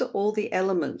 Annie. Those are all the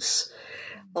elements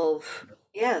of,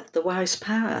 the wise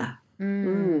power.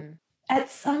 At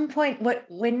some point,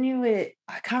 when you were,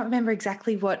 I can't remember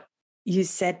exactly what you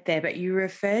said there, but you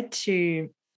referred to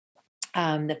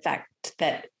the fact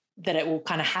that it will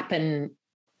kind of happen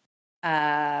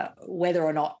whether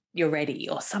or not you're ready,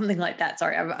 or something like that.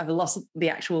 Sorry, I've lost the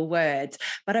actual words.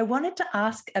 But I wanted to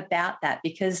ask about that,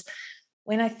 because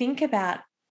when I think about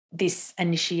this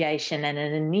initiation and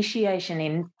an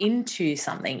initiation into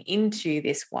something, into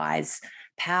this wise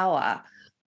power,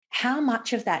 how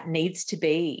much of that needs to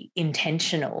be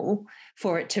intentional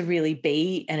for it to really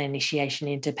be an initiation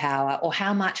into power, or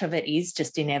how much of it is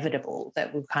just inevitable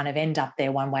that we'll kind of end up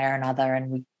there one way or another,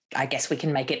 and I guess we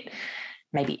can make it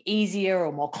maybe easier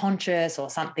or more conscious or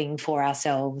something for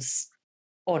ourselves,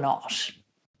 or not?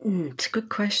 It's a good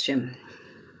question.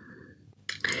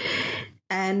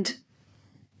 And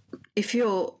if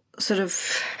you're sort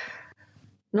of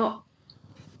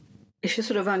if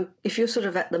you're sort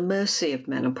of at the mercy of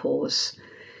menopause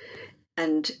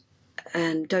and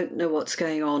don't know what's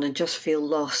going on and just feel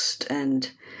lost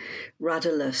and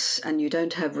rudderless, and you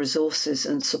don't have resources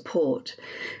and support,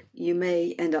 you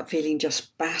may end up feeling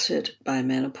just battered by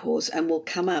menopause and will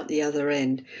come out the other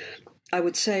end, I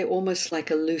would say, almost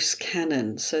like a loose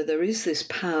cannon. So there is this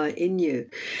power in you,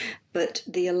 but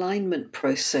the alignment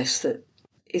process that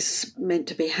is meant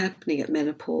to be happening at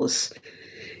menopause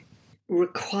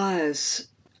requires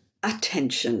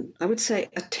attention. I would say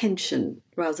attention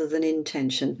rather than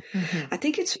intention. I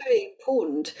think it's very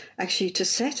important actually to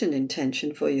set an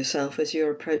intention for yourself as you're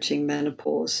approaching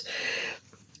menopause,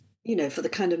 you know, for the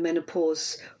kind of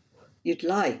menopause you'd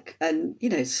like. And, you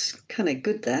know, it's kind of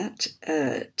good that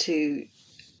to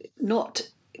not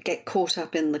get caught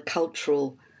up in the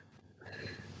cultural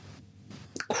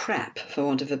crap, for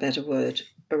want of a better word,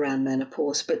 around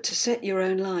menopause, but to set your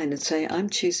own line and say, I'm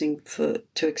choosing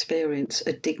to experience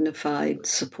a dignified,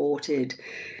 supported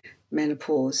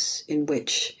menopause in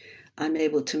which I'm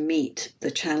able to meet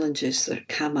the challenges that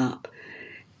come up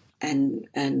and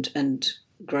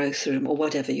grow through them, or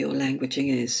whatever your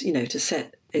languaging is, you know, to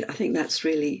set. I think that's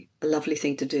really a lovely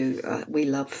thing to do. We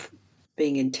love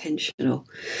being intentional.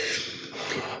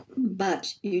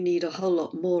 But you need a whole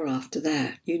lot more after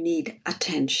that. You need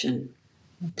attention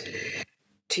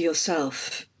to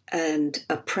yourself and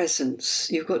a presence.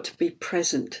 You've got to be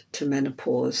present to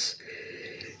menopause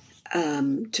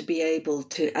to be able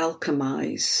to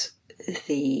alchemize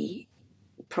the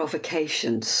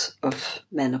provocations of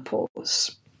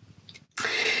menopause.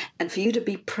 And for you to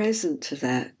be present to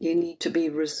that, you need to be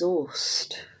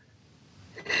resourced.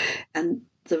 And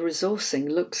the resourcing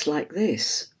looks like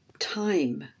this: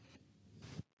 time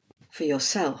for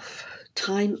yourself,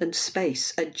 time and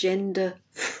space,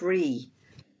 agenda-free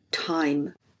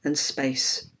time and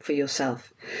space for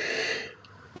yourself.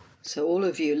 So all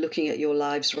of you looking at your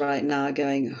lives right now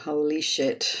going, holy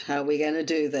shit, how are we going to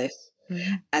do this?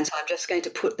 And so I'm just going to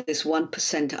put this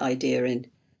 1% idea in.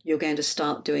 You're going to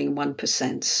start doing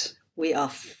 1%. We are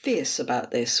fierce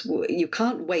about this. You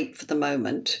can't wait for the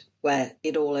moment where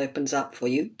it all opens up for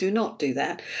you. Do not do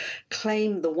that.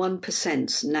 Claim the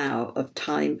 1% now of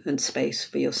time and space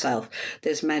for yourself.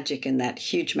 There's magic in that,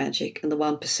 huge magic, and the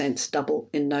 1%'s double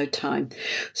in no time.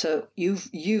 So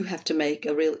you have to make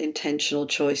a real intentional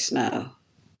choice now.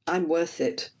 I'm worth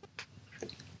it,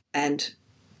 and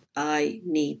I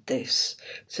need this.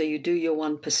 So you do your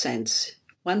 1%.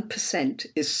 1%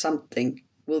 is something,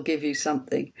 will give you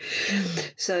something.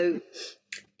 So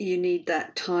you need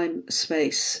that time,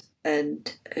 space,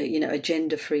 and,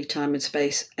 agenda-free time and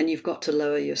space, and you've got to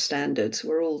lower your standards.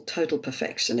 We're all total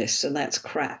perfectionists, and that's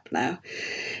crap now.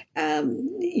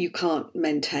 You can't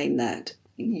maintain that.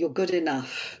 You're good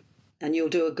enough, and you'll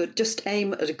do just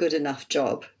aim at a good enough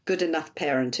job, good enough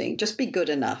parenting. Just be good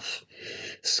enough.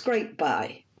 Scrape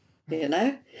by,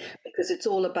 because it's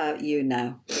all about you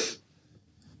now.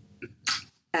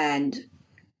 And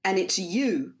it's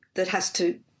you that has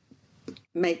to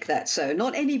make that so,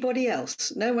 not anybody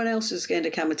else. No one else is going to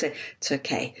come and say, it's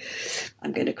okay,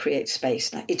 I'm going to create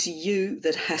space now. It's you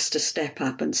that has to step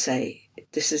up and say,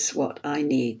 this is what I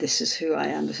need, this is who I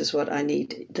am, this is what I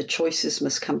need. The choices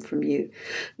must come from you.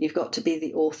 You've got to be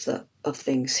the author of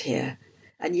things here.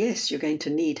 And yes, you're going to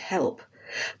need help,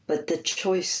 but the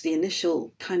choice, the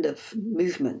initial kind of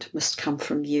movement must come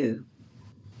from you.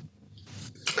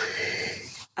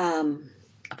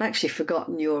 I've actually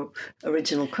forgotten your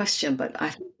original question, but I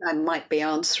think I might be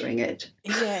answering it.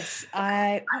 Yes,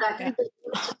 I think there's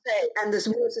more to say, and there's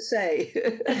more to say.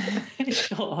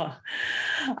 Sure.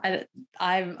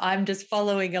 I'm just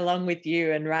following along with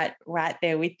you and right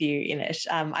there with you in it.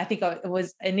 I think I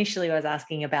was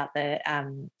asking about the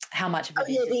how much of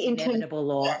it is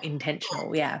inevitable or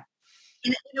intentional. Yeah.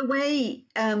 In a way,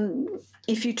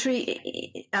 if you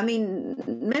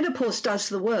menopause does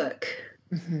the work.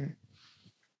 Mm-hmm.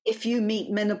 If you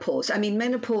meet menopause,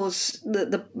 menopause,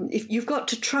 if you've got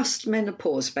to trust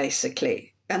menopause,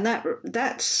 basically, and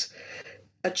that's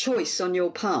a choice on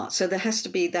your part. So there has to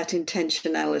be that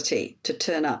intentionality to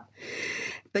turn up.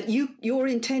 But your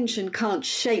intention can't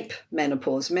shape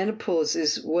menopause. Menopause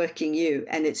is working you,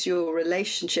 and it's your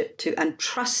relationship to and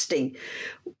trusting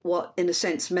what, in a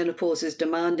sense, menopause is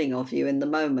demanding of you in the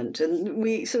moment. And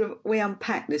we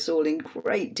unpack this all in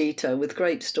great detail with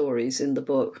great stories in the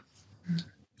book.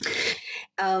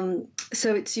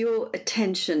 So it's your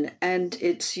attention and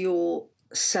it's your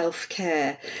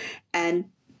self-care and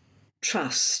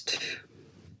trust.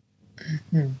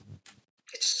 Mm-hmm.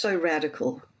 It's so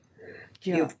radical.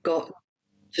 Yeah. You've got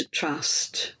to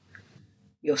trust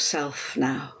yourself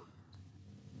now.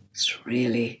 It's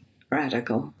really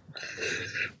radical.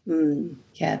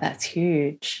 Yeah, that's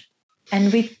huge.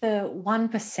 And with the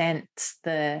 1%,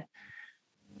 the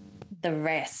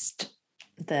rest,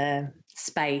 the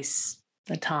space,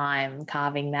 the time,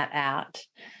 carving that out,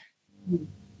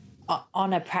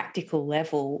 on a practical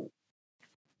level,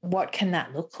 what can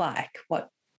that look like? What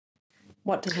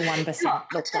does the 1% look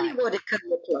like? I'll tell you what it can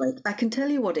look like. I can tell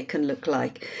you what it can look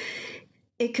like.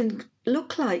 It can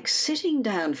look like sitting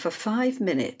down for 5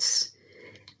 minutes,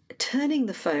 turning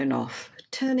the phone off,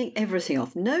 turning everything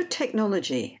off. No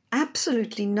technology,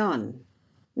 absolutely none.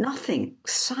 Nothing.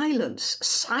 Silence.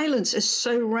 Silence is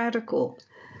so radical.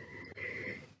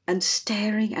 And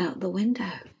staring out the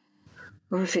window.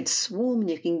 Or if it's warm,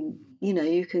 you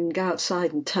can go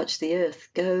outside and touch the earth.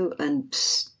 Go and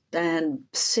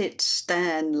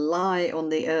stand, lie on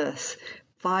the earth.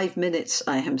 5 minutes,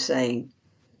 I am saying.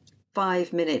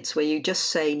 5 minutes where you just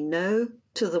say no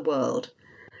to the world.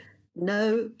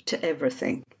 No to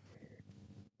everything.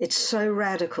 It's so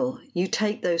radical. You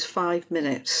take those 5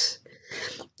 minutes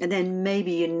and then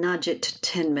maybe you nudge it to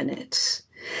 10 minutes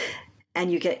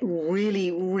and you get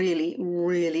really, really,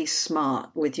 really smart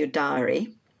with your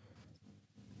diary.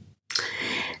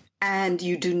 And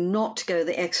you do not go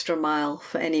the extra mile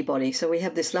for anybody. So we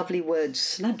have this lovely word,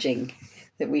 snudging,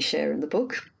 that we share in the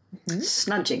book. Mm-hmm.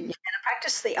 Snudging. You're going to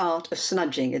practice the art of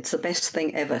snudging. It's the best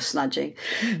thing ever, snudging.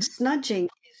 Mm-hmm. Snudging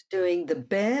is doing the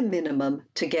bare minimum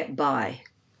to get by.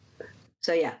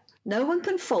 So, yeah, no one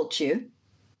can fault you.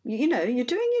 You know, you're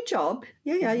doing your job.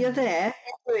 Yeah, you're there,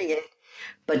 you're doing it.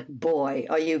 But boy,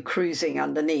 are you cruising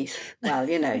underneath. Well,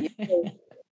 you know,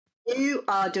 you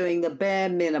are doing the bare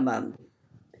minimum.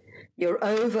 You're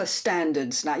over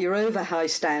standards now. You're over high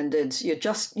standards. You're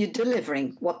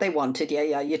delivering what they wanted.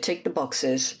 Yeah, you tick the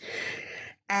boxes.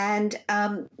 And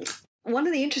one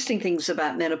of the interesting things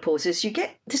about menopause is you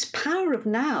get this power of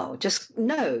now.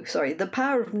 The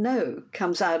power of no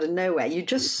comes out of nowhere.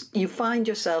 You find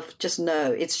yourself just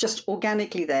no. It's just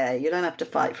organically there. You don't have to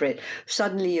fight for it.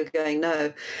 Suddenly you're going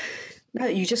no. No,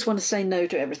 you just want to say no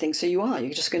to everything. So you're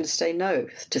just going to say no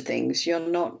to things. You're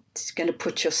not going to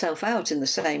put yourself out in the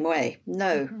same way.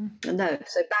 No. So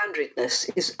boundariness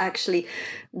is actually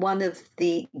one of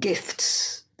the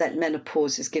gifts that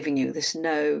menopause is giving you. This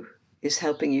no is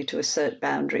helping you to assert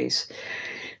boundaries.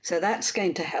 So that's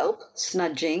going to help.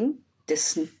 Snudging,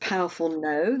 this powerful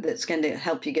no that's going to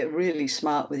help you get really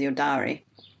smart with your diary.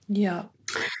 Yeah.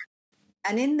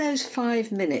 And in those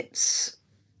 5 minutes,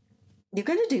 you're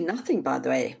going to do nothing, by the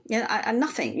way.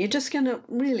 Nothing. You're just going to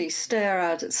really stare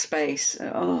out at space.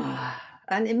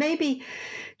 And maybe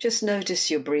just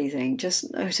notice your breathing.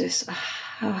 Just notice,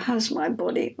 how's my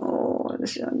body?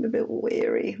 I'm a bit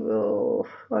weary.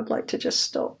 I'd like to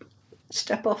just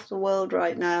step off the world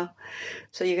right now.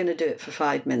 So you're going to do it for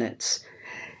 5 minutes.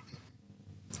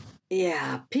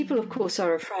 Yeah, people, of course,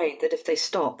 are afraid that if they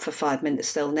stop for 5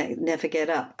 minutes, they'll never get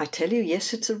up. I tell you,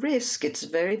 yes, it's a risk. It's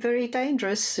very, very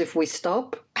dangerous if we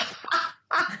stop.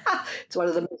 It's one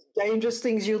of the most dangerous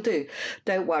things you'll do.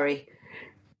 Don't worry.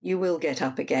 You will get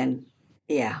up again.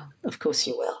 Yeah, of course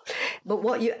you will. But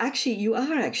what you are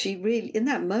actually really, in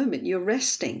that moment, you're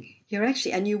resting.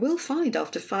 And you will find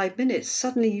after 5 minutes,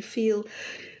 suddenly you feel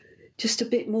just a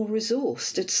bit more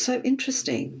resourced. It's so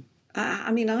interesting.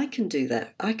 I mean, I can do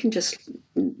that.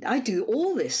 I do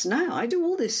all this now. I do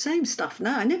all this same stuff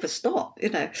now. I never stop,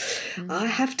 I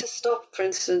have to stop, for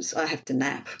instance, I have to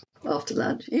nap after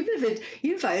lunch. Even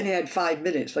if I only had 5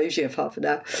 minutes, I usually have half an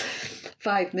hour.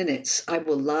 5 minutes, I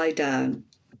will lie down.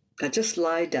 I just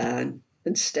lie down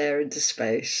and stare into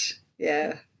space.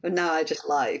 Yeah. And now I just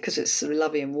lie because it's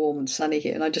lovely and warm and sunny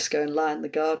here, and I just go and lie in the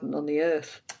garden on the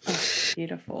earth. Oh,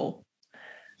 beautiful.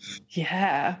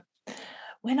 Yeah.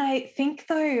 When I think,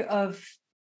 though, of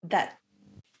that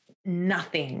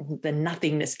nothing, the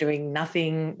nothingness, doing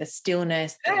nothing, the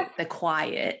stillness, the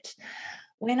quiet,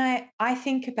 when I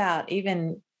think about,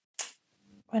 even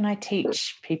when I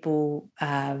teach people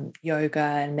yoga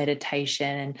and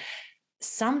meditation, and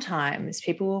sometimes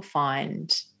people will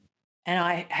find, and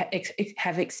I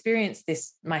have experienced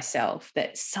this myself,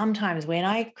 that sometimes when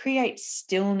I create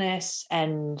stillness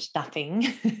and nothing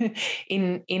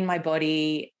in my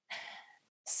body,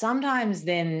 sometimes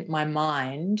then my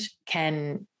mind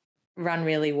can run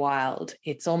really wild.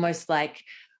 It's almost like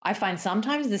I find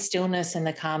sometimes the stillness and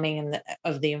the calming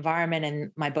of the environment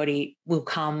and my body will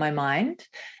calm my mind.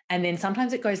 And then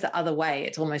sometimes it goes the other way.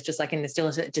 It's almost just like in the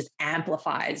stillness, it just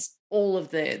amplifies all of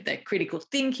the critical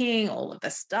thinking, all of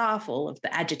the stuff, all of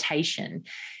the agitation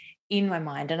in my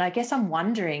mind. And I guess I'm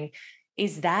wondering,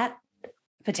 is that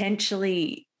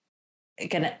potentially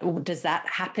does that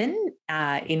happen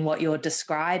in what you're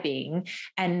describing?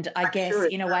 And I guess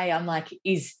in a way I'm like,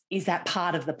 is that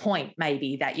part of the point,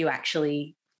 maybe, that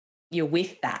you're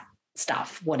with that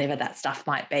stuff, whatever that stuff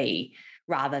might be,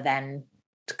 rather than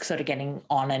sort of getting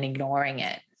on and ignoring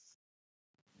it?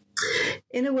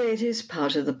 In a way, it is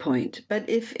part of the point. But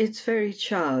if it's very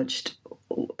charged,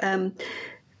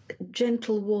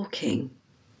 gentle walking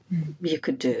you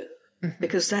could do,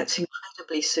 because that's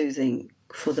incredibly soothing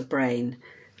for the brain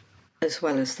as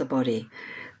well as the body.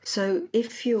 So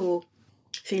if you're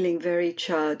feeling very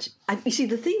charged, you see,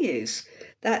 the thing is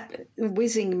that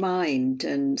whizzing mind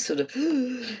and sort of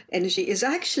energy is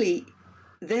actually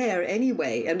there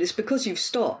anyway, and it's because you've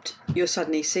stopped, you're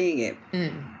suddenly seeing it.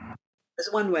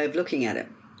 There's one way of looking at it.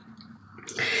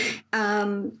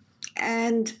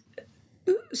 And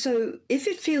so if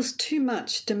it feels too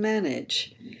much to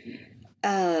manage,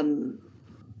 for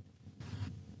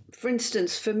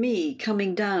instance, for me,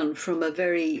 coming down from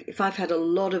if I've had a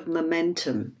lot of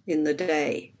momentum in the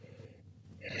day,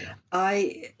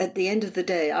 at the end of the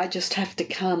day, I just have to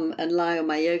come and lie on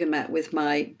my yoga mat with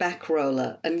my back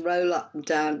roller and roll up and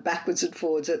down, backwards and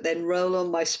forwards, and then roll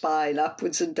on my spine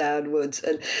upwards and downwards,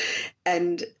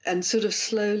 and sort of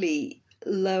slowly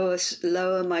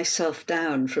lower myself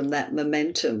down from that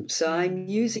momentum. So I'm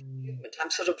using movement.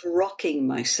 I'm sort of rocking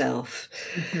myself.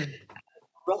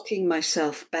 Rocking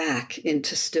myself back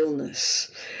into stillness.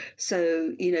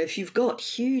 So, if you've got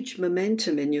huge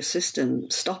momentum in your system,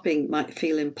 stopping might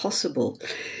feel impossible.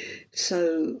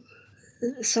 So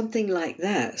something like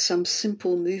that, some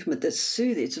simple movement that's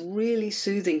soothing, it's really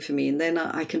soothing for me. And then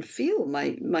I can feel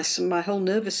my whole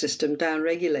nervous system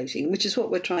down-regulating, which is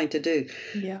what we're trying to do,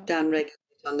 down-regulate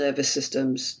our nervous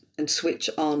systems and switch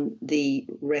on the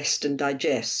rest and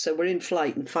digest. So we're in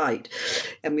flight and fight,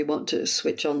 and we want to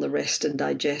switch on the rest and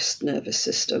digest nervous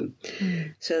system.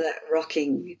 So that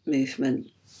rocking movement,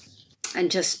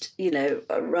 and just,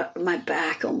 my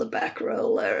back on the back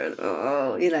roller, and,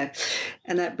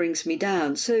 and that brings me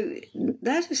down. So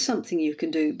that is something you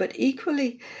can do, but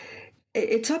equally,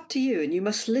 it's up to you, and you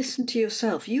must listen to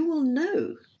yourself. You will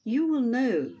know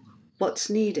what's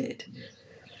needed.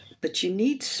 But you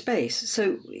need space.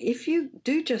 So if you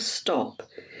do just stop,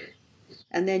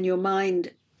 and then your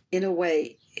mind, in a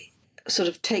way, sort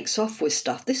of takes off with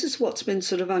stuff, this is what's been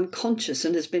sort of unconscious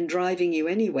and has been driving you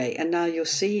anyway, and now you're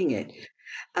seeing it.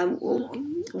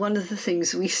 One of the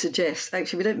things we suggest,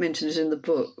 actually, we don't mention it in the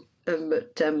book,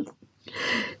 but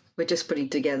we're just putting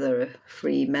together a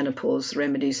free menopause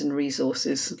remedies and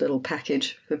resources little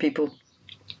package for people.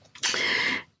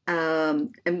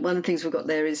 And one of the things we've got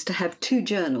there is to have 2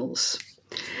 journals.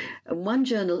 And one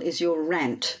journal is your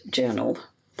rant journal,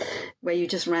 where you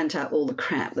just rant out all the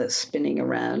crap that's spinning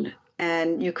around.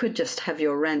 And you could just have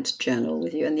your rant journal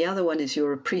with you. And the other one is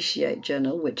your appreciate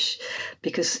journal,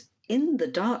 because in the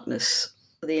darkness,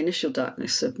 the initial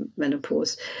darkness of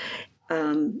menopause,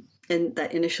 in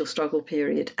that initial struggle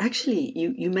period, actually,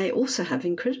 you may also have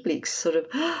incredibly sort of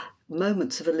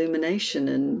moments of illumination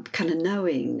and kind of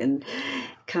knowing and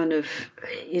kind of,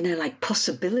 like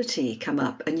possibility come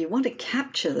up, and you want to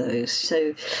capture those.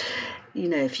 So,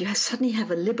 if you suddenly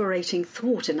have a liberating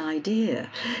thought, an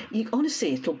idea,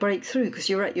 honestly, it'll break through, because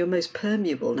you're at your most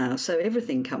permeable now. So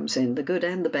everything comes in, the good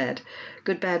and the bad,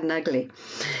 good, bad and ugly.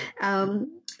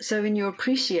 So in your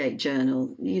appreciate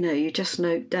journal, you just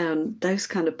note down those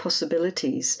kind of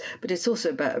possibilities, but it's also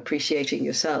about appreciating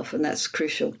yourself, and that's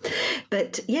crucial.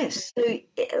 But yes, so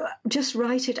just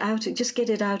write it out, just get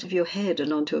it out of your head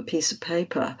and onto a piece of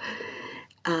paper.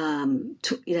 And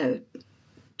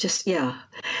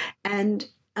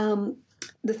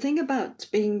the thing about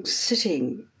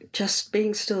just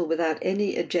being still without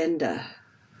any agenda,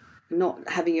 not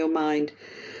having your mind,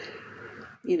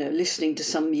 listening to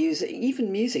some music,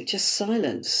 even music, just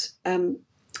silence.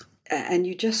 And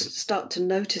you just start to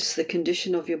notice the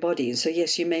condition of your body. So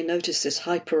yes, you may notice this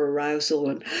hyper-arousal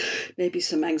and maybe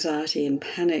some anxiety and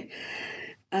panic.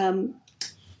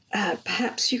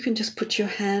 Perhaps you can just put your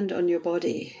hand on your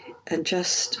body and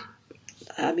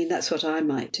that's what I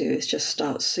might do, is just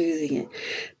start soothing it.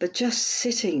 But just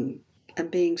sitting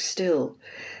and being still,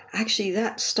 actually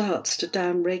that starts to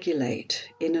down-regulate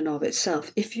in and of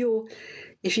itself. If you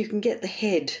can get the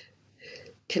head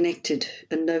connected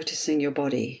and noticing your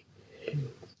body.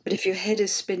 But if your head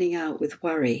is spinning out with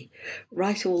worry,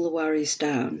 write all the worries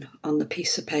down on the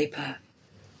piece of paper,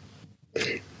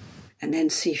 and then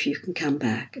see if you can come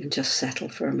back and just settle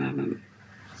for a moment.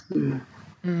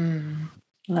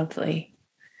 Lovely.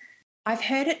 I've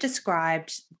heard it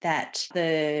described that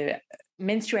the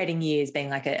menstruating years being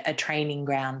like a training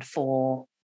ground for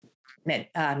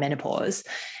menopause.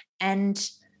 And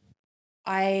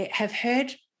I have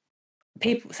heard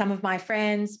some of my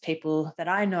friends, people that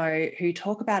I know, who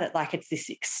talk about it like it's this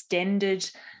extended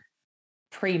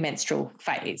premenstrual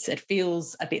phase. It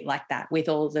feels a bit like that, with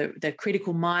all the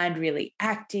critical mind really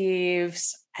active,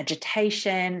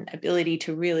 agitation, ability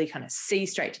to really kind of see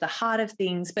straight to the heart of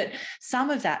things, but some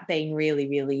of that being really,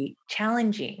 really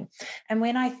challenging. And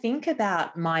when I think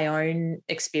about my own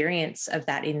experience of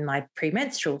that in my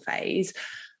premenstrual phase,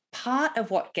 part of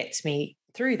what gets me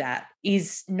through that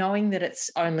is knowing that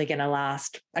it's only going to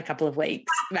last a couple of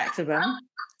weeks maximum.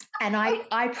 And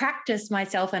I practice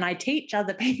myself, and I teach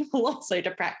other people also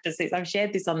to practice this. I've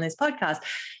shared this on this podcast.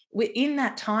 Within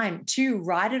that time, to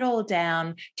write it all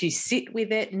down, to sit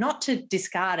with it, not to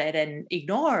discard it and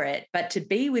ignore it, but to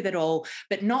be with it all,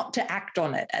 but not to act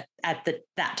on it at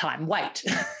that time. Wait.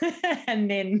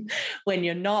 And then when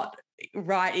you're not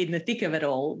right in the thick of it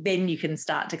all, then you can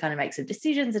start to kind of make some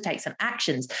decisions and take some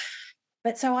actions.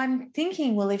 But so I'm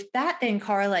thinking, well, if that then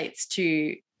correlates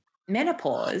to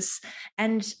menopause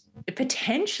and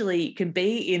potentially can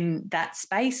be in that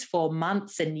space for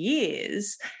months and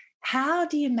years, how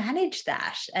do you manage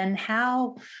that? And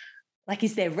how, like,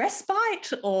 is there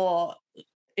respite, or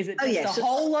is it just a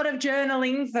whole lot of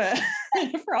journaling for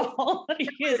a whole lot of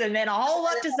years and then a whole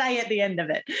lot to say at the end of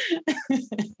it?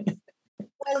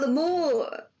 Well,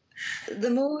 the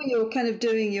more you're kind of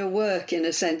doing your work, in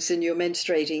a sense, in your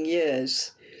menstruating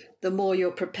years, the more you're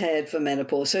prepared for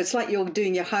menopause. So it's like you're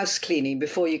doing your house cleaning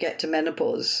before you get to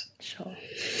menopause. Sure.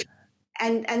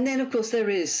 And then, of course,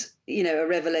 there is, a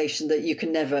revelation that you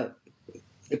can never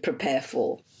prepare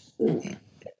for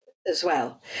as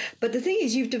well. But the thing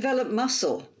is, you've developed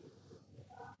muscle.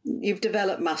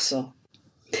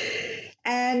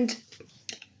 And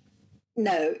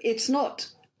no, it's not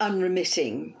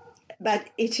unremitting, but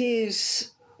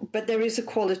there is a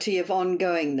quality of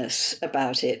ongoingness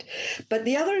about it. But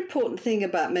the other important thing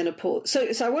about menopause, so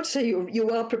I want to say you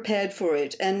are prepared for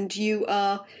it, and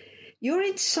you're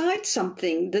inside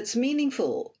something that's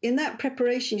meaningful in that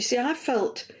preparation. You see, I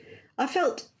felt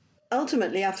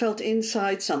ultimately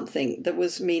inside something that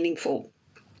was meaningful,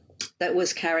 that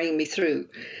was carrying me through.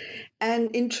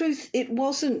 And in truth, it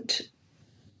wasn't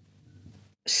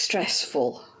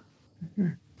stressful.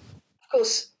 Mm-hmm. Of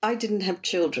course, I didn't have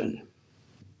children.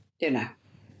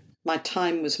 My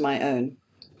time was my own.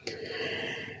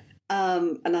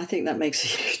 And I think that makes a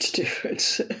huge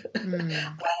difference.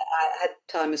 I had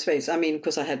time and space. I mean, of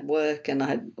course, I had work and I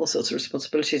had all sorts of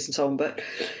responsibilities and so on, but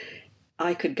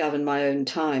I could govern my own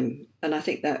time. And I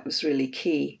think that was really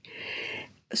key.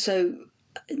 So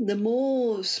the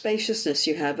more spaciousness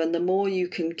you have and the more you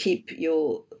can keep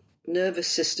your nervous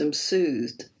system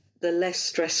soothed, the less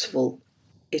stressful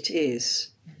it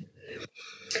is.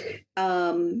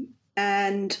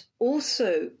 And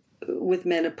also with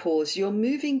menopause, you're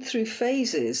moving through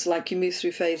phases, like you move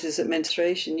through phases at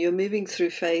menstruation, you're moving through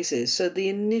phases. So the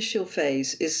initial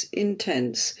phase is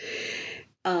intense,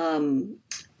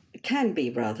 can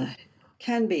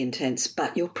be intense,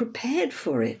 but you're prepared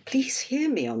for it. Please hear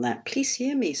me on that. Please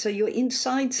hear me. So you're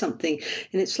inside something,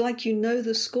 and it's like you know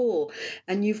the score,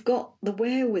 and you've got the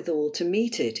wherewithal to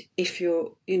meet it if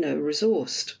you're,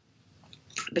 resourced.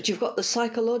 But you've got the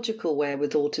psychological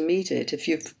wherewithal to meet it if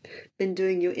you've been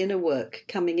doing your inner work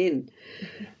coming in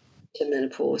to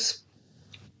menopause.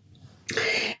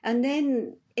 And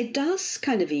then it does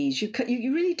kind of ease. You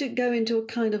really do go into a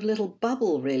kind of little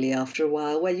bubble, really, after a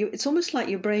while, where it's almost like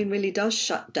your brain really does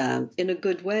shut down in a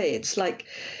good way. It's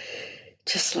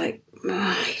just like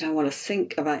you don't want to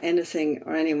think about anything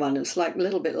or anyone. It's like a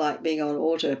little bit like being on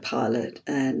autopilot,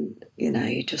 and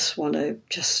you just want to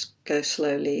just go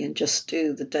slowly and just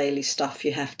do the daily stuff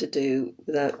you have to do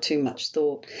without too much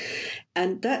thought.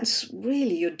 And that's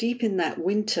really, you're deep in that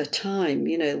winter time,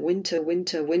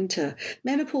 winter.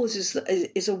 Menopause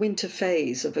is a winter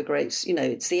phase of a great,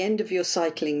 it's the end of your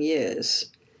cycling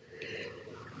years.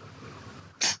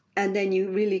 And then you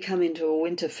really come into a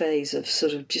winter phase of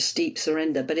sort of just deep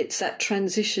surrender. But it's that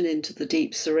transition into the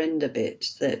deep surrender bit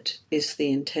that is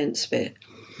the intense bit.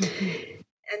 Mm-hmm.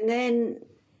 And then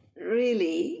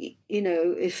really,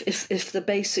 if the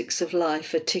basics of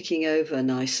life are ticking over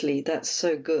nicely, that's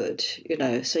so good,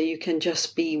 so you can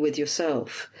just be with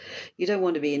yourself. You don't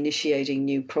want to be initiating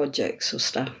new projects or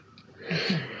stuff.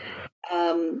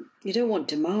 Mm-hmm. You don't want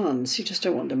demands. You just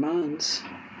don't want demands.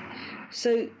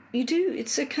 So you do,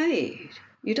 it's okay.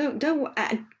 You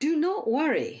do not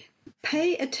worry.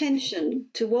 Pay attention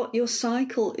to what your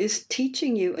cycle is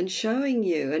teaching you and showing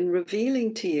you and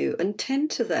revealing to you, and tend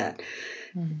to that.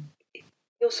 Mm.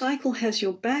 Your cycle has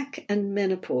your back, and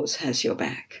menopause has your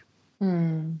back.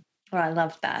 Well, I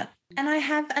love that. And I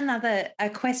have a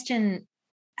question.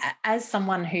 As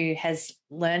someone who has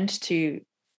learned to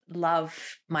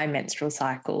love my menstrual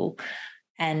cycle,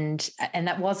 and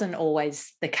that wasn't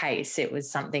always the case. It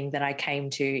was something that I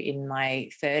came to in my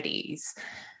 30s.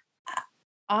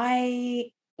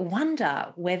 I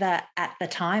wonder whether at the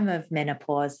time of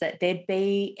menopause that there'd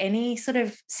be any sort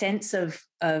of sense of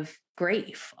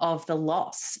grief of the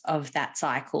loss of that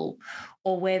cycle,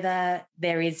 or whether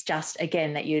there is just,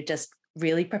 again, that you're just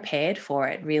really prepared for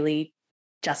it, really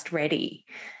just ready.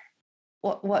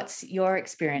 What's your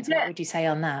experience? Yeah. What would you say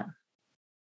on that?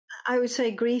 I would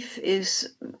say grief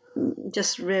is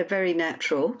just very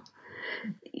natural,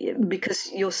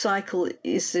 because your cycle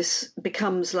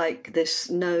becomes like this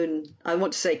known, I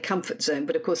want to say comfort zone,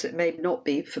 but of course it may not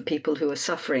be for people who are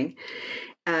suffering,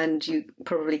 and you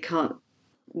probably can't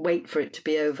wait for it to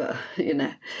be over,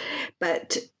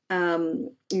 But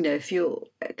if you're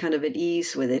kind of at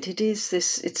ease with it,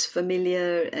 it's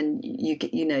familiar, and you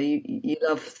get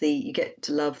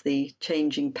to love the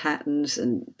changing patterns,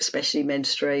 and especially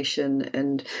menstruation,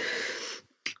 and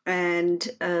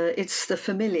it's the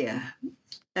familiar,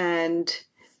 and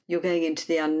you're going into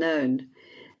the unknown.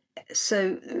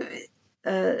 So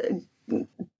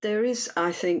there is,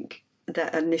 I think,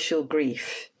 that initial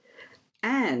grief.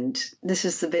 And this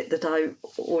is the bit that I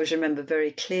always remember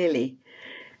very clearly.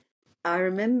 I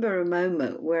remember a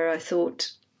moment where I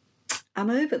thought, I'm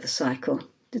over the cycle.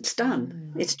 It's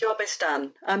done. Its job is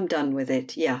done. I'm done with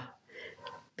it. Yeah.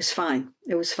 It was fine.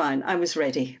 It was fine. I was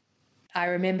ready. I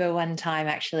remember one time,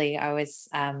 actually, I was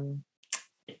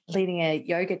leading a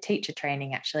yoga teacher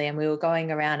training, actually, and we were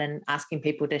going around and asking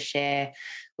people to share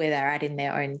where they're at in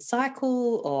their own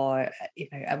cycle, or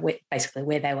basically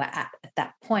where they were at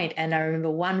that point. And I remember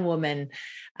one woman,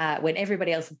 when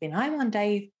everybody else had been, I'm on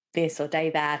day this or day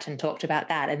that, and talked about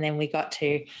that, and then we got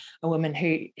to a woman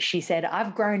who, she said,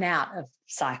 I've grown out of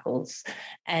cycles.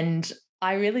 And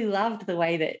I really loved the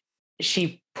way that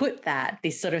she put that,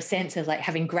 this sort of sense of like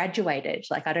having graduated,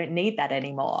 like I don't need that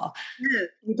anymore. No,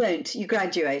 you don't. You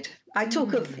graduate. I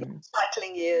talk of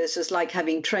cycling years as like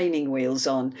having training wheels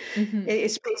on. Mm-hmm.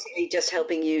 It's basically just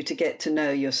helping you to get to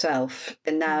know yourself,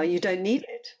 and now you don't need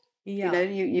it.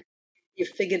 Yeah. You've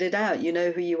figured it out. You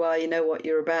know who you are. You know what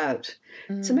you're about.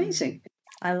 It's amazing.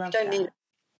 I love that. Need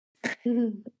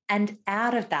it. And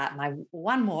out of that, my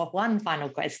one final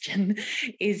question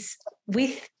is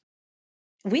with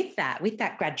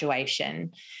that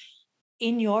graduation,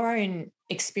 in your own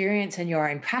experience and your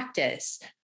own practice,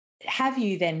 have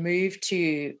you then moved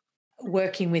to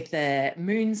working with the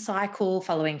moon cycle,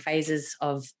 following phases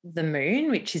of the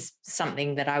moon, which is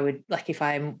something that I would, like, if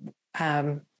I'm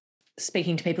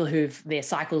speaking to people their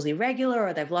cycle's irregular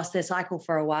or they've lost their cycle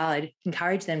for a while, I'd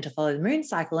encourage them to follow the moon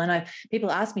cycle. And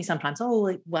people ask me sometimes,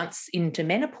 once into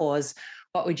menopause,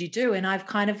 what would you do? And I've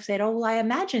kind of said, I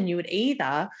imagine you would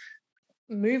either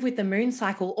move with the moon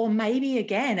cycle, or maybe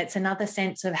again it's another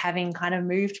sense of having kind of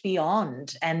moved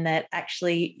beyond, and that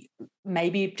actually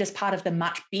maybe just part of the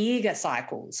much bigger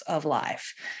cycles of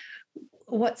life.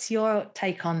 What's your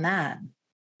take on that?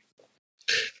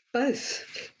 Both.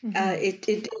 It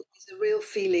is a real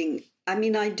feeling. I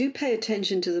mean, I do pay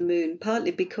attention to the moon,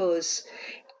 partly because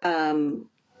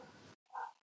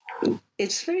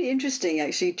it's very interesting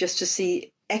actually just to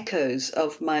see echoes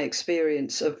of my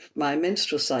experience of my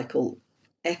menstrual cycle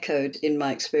echoed in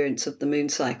my experience of the moon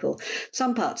cycle.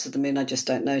 Some parts of the moon I just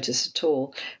don't notice at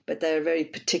all, but there are very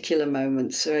particular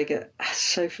moments where I get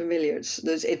so familiar.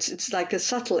 It's like a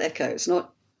subtle echo. It's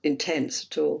not intense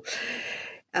at all.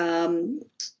 But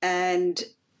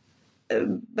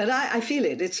I feel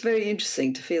it. It's very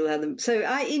interesting to feel how so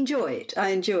I enjoy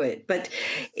it. But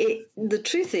the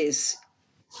truth is,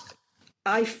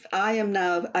 I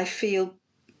feel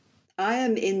I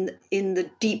am in the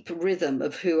deep rhythm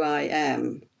of who I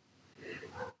am,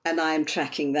 and I am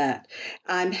tracking that.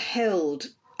 I feel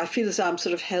as though I'm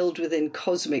sort of held within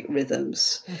cosmic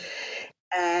rhythms.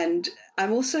 And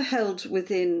I'm also held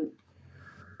within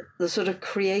the sort of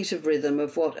creative rhythm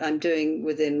of what I'm doing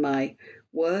within my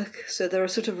work. So there are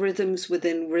sort of rhythms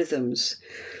within rhythms.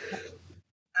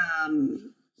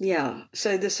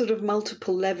 So there's sort of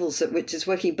multiple levels at which it's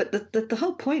working. But the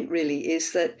whole point really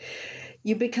is that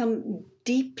you become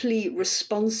deeply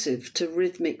responsive to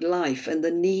rhythmic life and the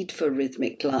need for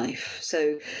rhythmic life.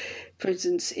 So, for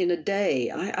instance, in a day,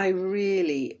 I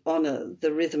really honour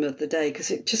the rhythm of the day,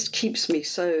 because it just keeps me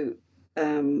so...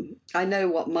 I know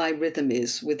what my rhythm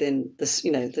is within this,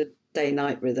 the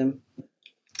day-night rhythm,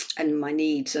 and my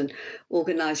needs, and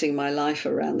organising my life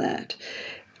around that.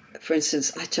 For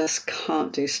instance, I just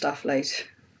can't do stuff late.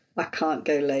 I can't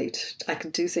go late. I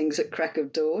can do things at crack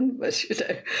of dawn, but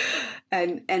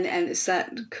and it's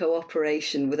that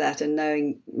cooperation with that, and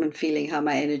knowing and feeling how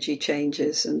my energy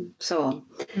changes and so on.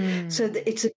 So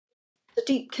it's a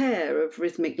deep care of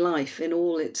rhythmic life in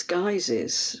all its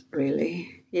guises,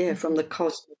 really. Yeah, from the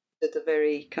cosmic to the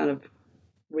very kind of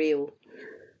real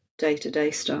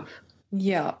day-to-day stuff.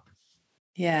 Yeah.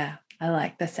 Yeah. I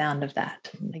like the sound of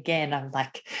that. And again, I'm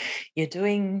like, you're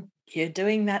doing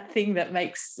that thing that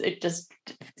makes it just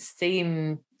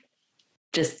seem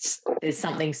there's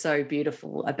something so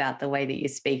beautiful about the way that you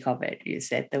speak of it. You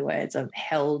said the words, I'm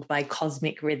held by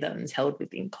cosmic rhythms, held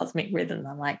within cosmic rhythms.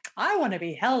 I'm like, I want to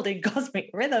be held in cosmic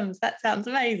rhythms. That sounds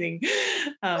amazing.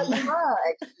 Well, you are.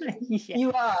 Yeah.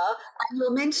 You are. And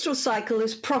your menstrual cycle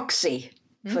is proxy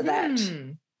for that.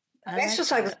 Menstrual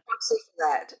cycle is proxy for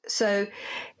that. So,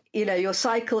 your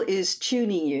cycle is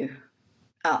tuning you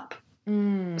up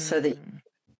so that,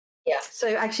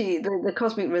 so actually the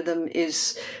cosmic rhythm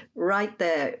is right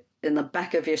there in the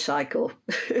back of your cycle.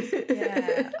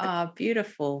 Yeah. Oh,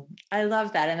 beautiful. I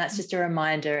love that. And that's just a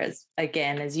reminder, as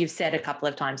you've said a couple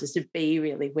of times, is to be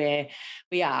really where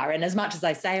we are. And as much as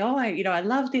I say, I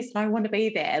love this and I want to be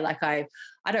there, like I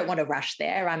don't want to rush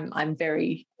there. I'm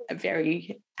very,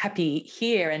 very happy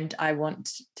here, and I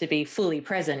want to be fully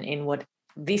present in what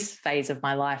this phase of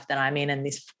my life that I'm in, and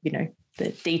this, the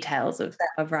details of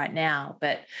right now.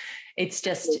 But it's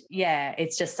just,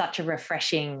 it's just such a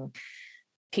refreshing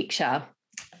picture,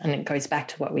 and it goes back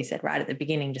to what we said right at the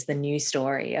beginning, just the new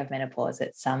story of menopause.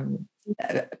 It's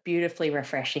beautifully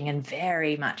refreshing and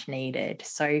very much needed.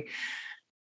 So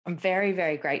I'm very,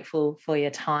 very grateful for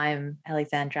your time,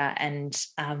 Alexandra. And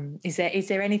is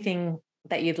there anything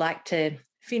that you'd like to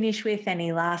finish with?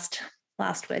 Any last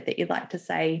word that you'd like to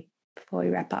say before we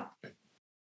wrap up?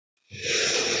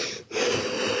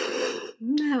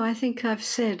 No, I think I've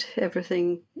said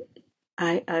everything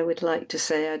I would like to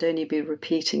say. I'd only be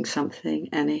repeating something,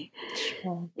 Annie.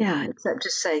 Sure. Yeah, except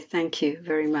to say thank you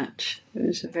very much. It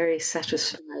was a very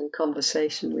satisfying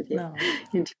conversation with you. No,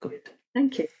 good.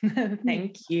 Thank you.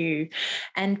 Thank you.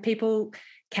 And people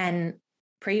can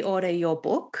pre-order your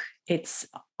book. It's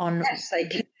on... Yes, they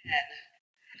can.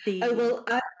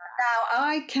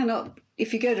 I cannot...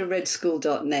 If you go to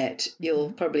redschool.net,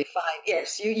 you'll probably find...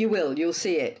 Yes, you will. You'll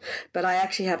see it. But I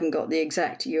actually haven't got the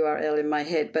exact URL in my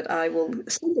head, but I will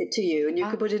send it to you and you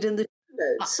can put it in the show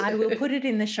notes. I will put it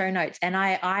in the show notes, and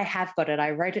I have got it.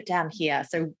 I wrote it down here.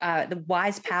 So the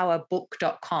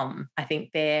wisepowerbook.com, I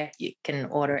think there you can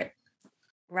order it.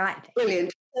 Right.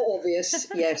 Brilliant. So obvious,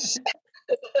 yes.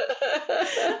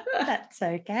 That's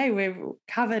okay. We've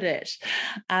covered it.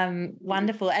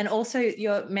 Wonderful. And also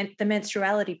the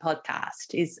Menstruality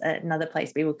podcast is another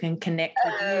place people can connect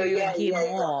with you and hear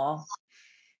more.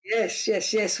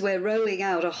 Yes. We're rolling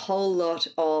out a whole lot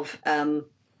of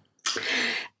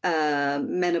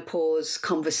menopause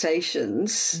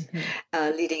conversations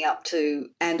leading up to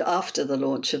and after the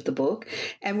launch of the book.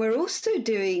 And we're also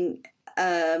doing...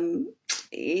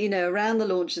 around the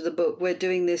launch of the book, we're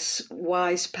doing this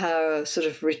Wise Power sort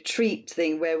of retreat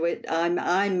thing where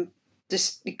I'm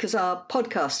just, because our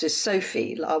podcast is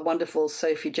Sophie, our wonderful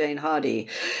Sophie Jane Hardy,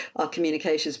 our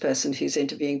communications person who's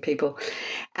interviewing people.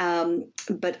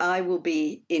 But I will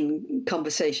be in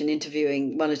conversation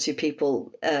interviewing one or two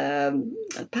people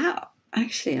about,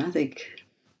 actually, I think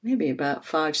maybe about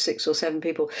 5, 6 or 7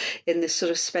 people in this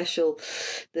sort of special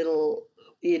little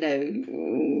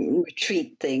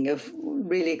retreat thing of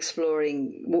really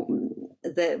exploring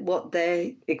what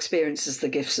their experiences, the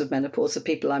gifts of menopause, the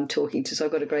people I'm talking to. So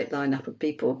I've got a great lineup of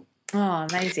people. Oh,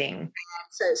 amazing.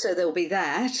 So there'll be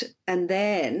that. And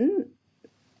then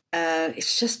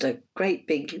it's just a great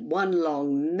big one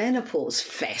long menopause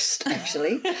fest,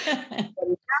 actually.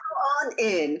 On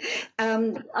in.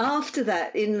 After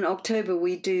that, in October,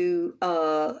 we do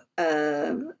our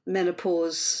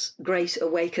Menopause Great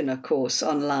Awakener course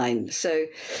online. So,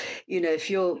 if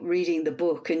you're reading the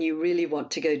book and you really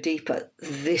want to go deeper,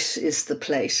 this is the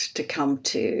place to come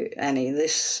to, Annie,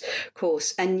 this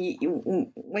course. And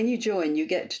when you join, you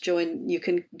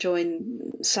can join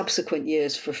subsequent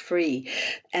years for free.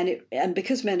 And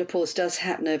because menopause does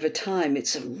happen over time,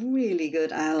 it's a really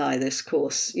good ally, this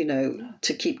course,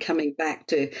 to keep coming back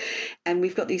to. And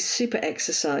we've got these super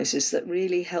exercises that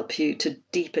really help you to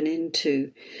deepen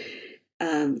into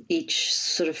each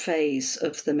sort of phase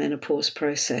of the menopause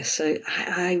process. So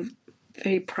I'm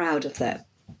very proud of that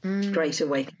Great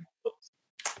Awakening.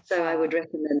 So I would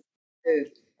recommend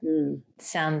it too.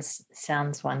 Sounds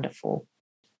wonderful.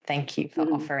 Thank you for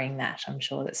offering that. I'm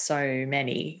sure that so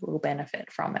many will benefit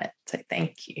from it. So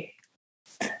thank you.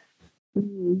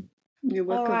 You're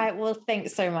welcome. All right. Well,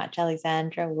 thanks so much,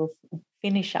 Alexandra. We'll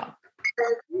finish up.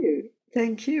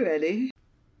 Thank you, Ellie.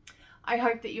 I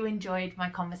hope that you enjoyed my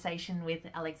conversation with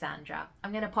Alexandra.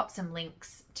 I'm going to pop some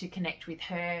links to connect with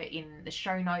her in the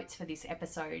show notes for this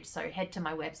episode, so head to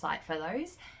my website for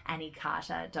those,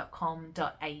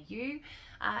 anniecarter.com.au.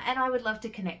 And I would love to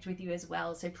connect with you as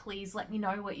well, so please let me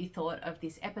know what you thought of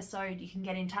this episode. You can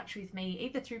get in touch with me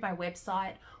either through my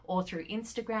website or through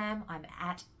Instagram. I'm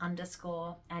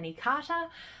 @_Annie Carter,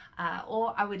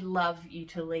 or I would love you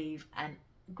to leave a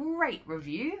great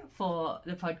review for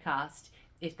the podcast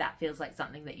if that feels like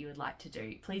something that you would like to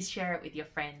do. Please share it with your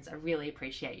friends. I really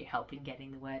appreciate your help in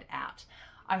getting the word out.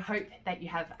 I hope that you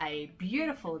have a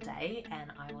beautiful day,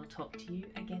 and I will talk to you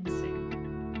again soon.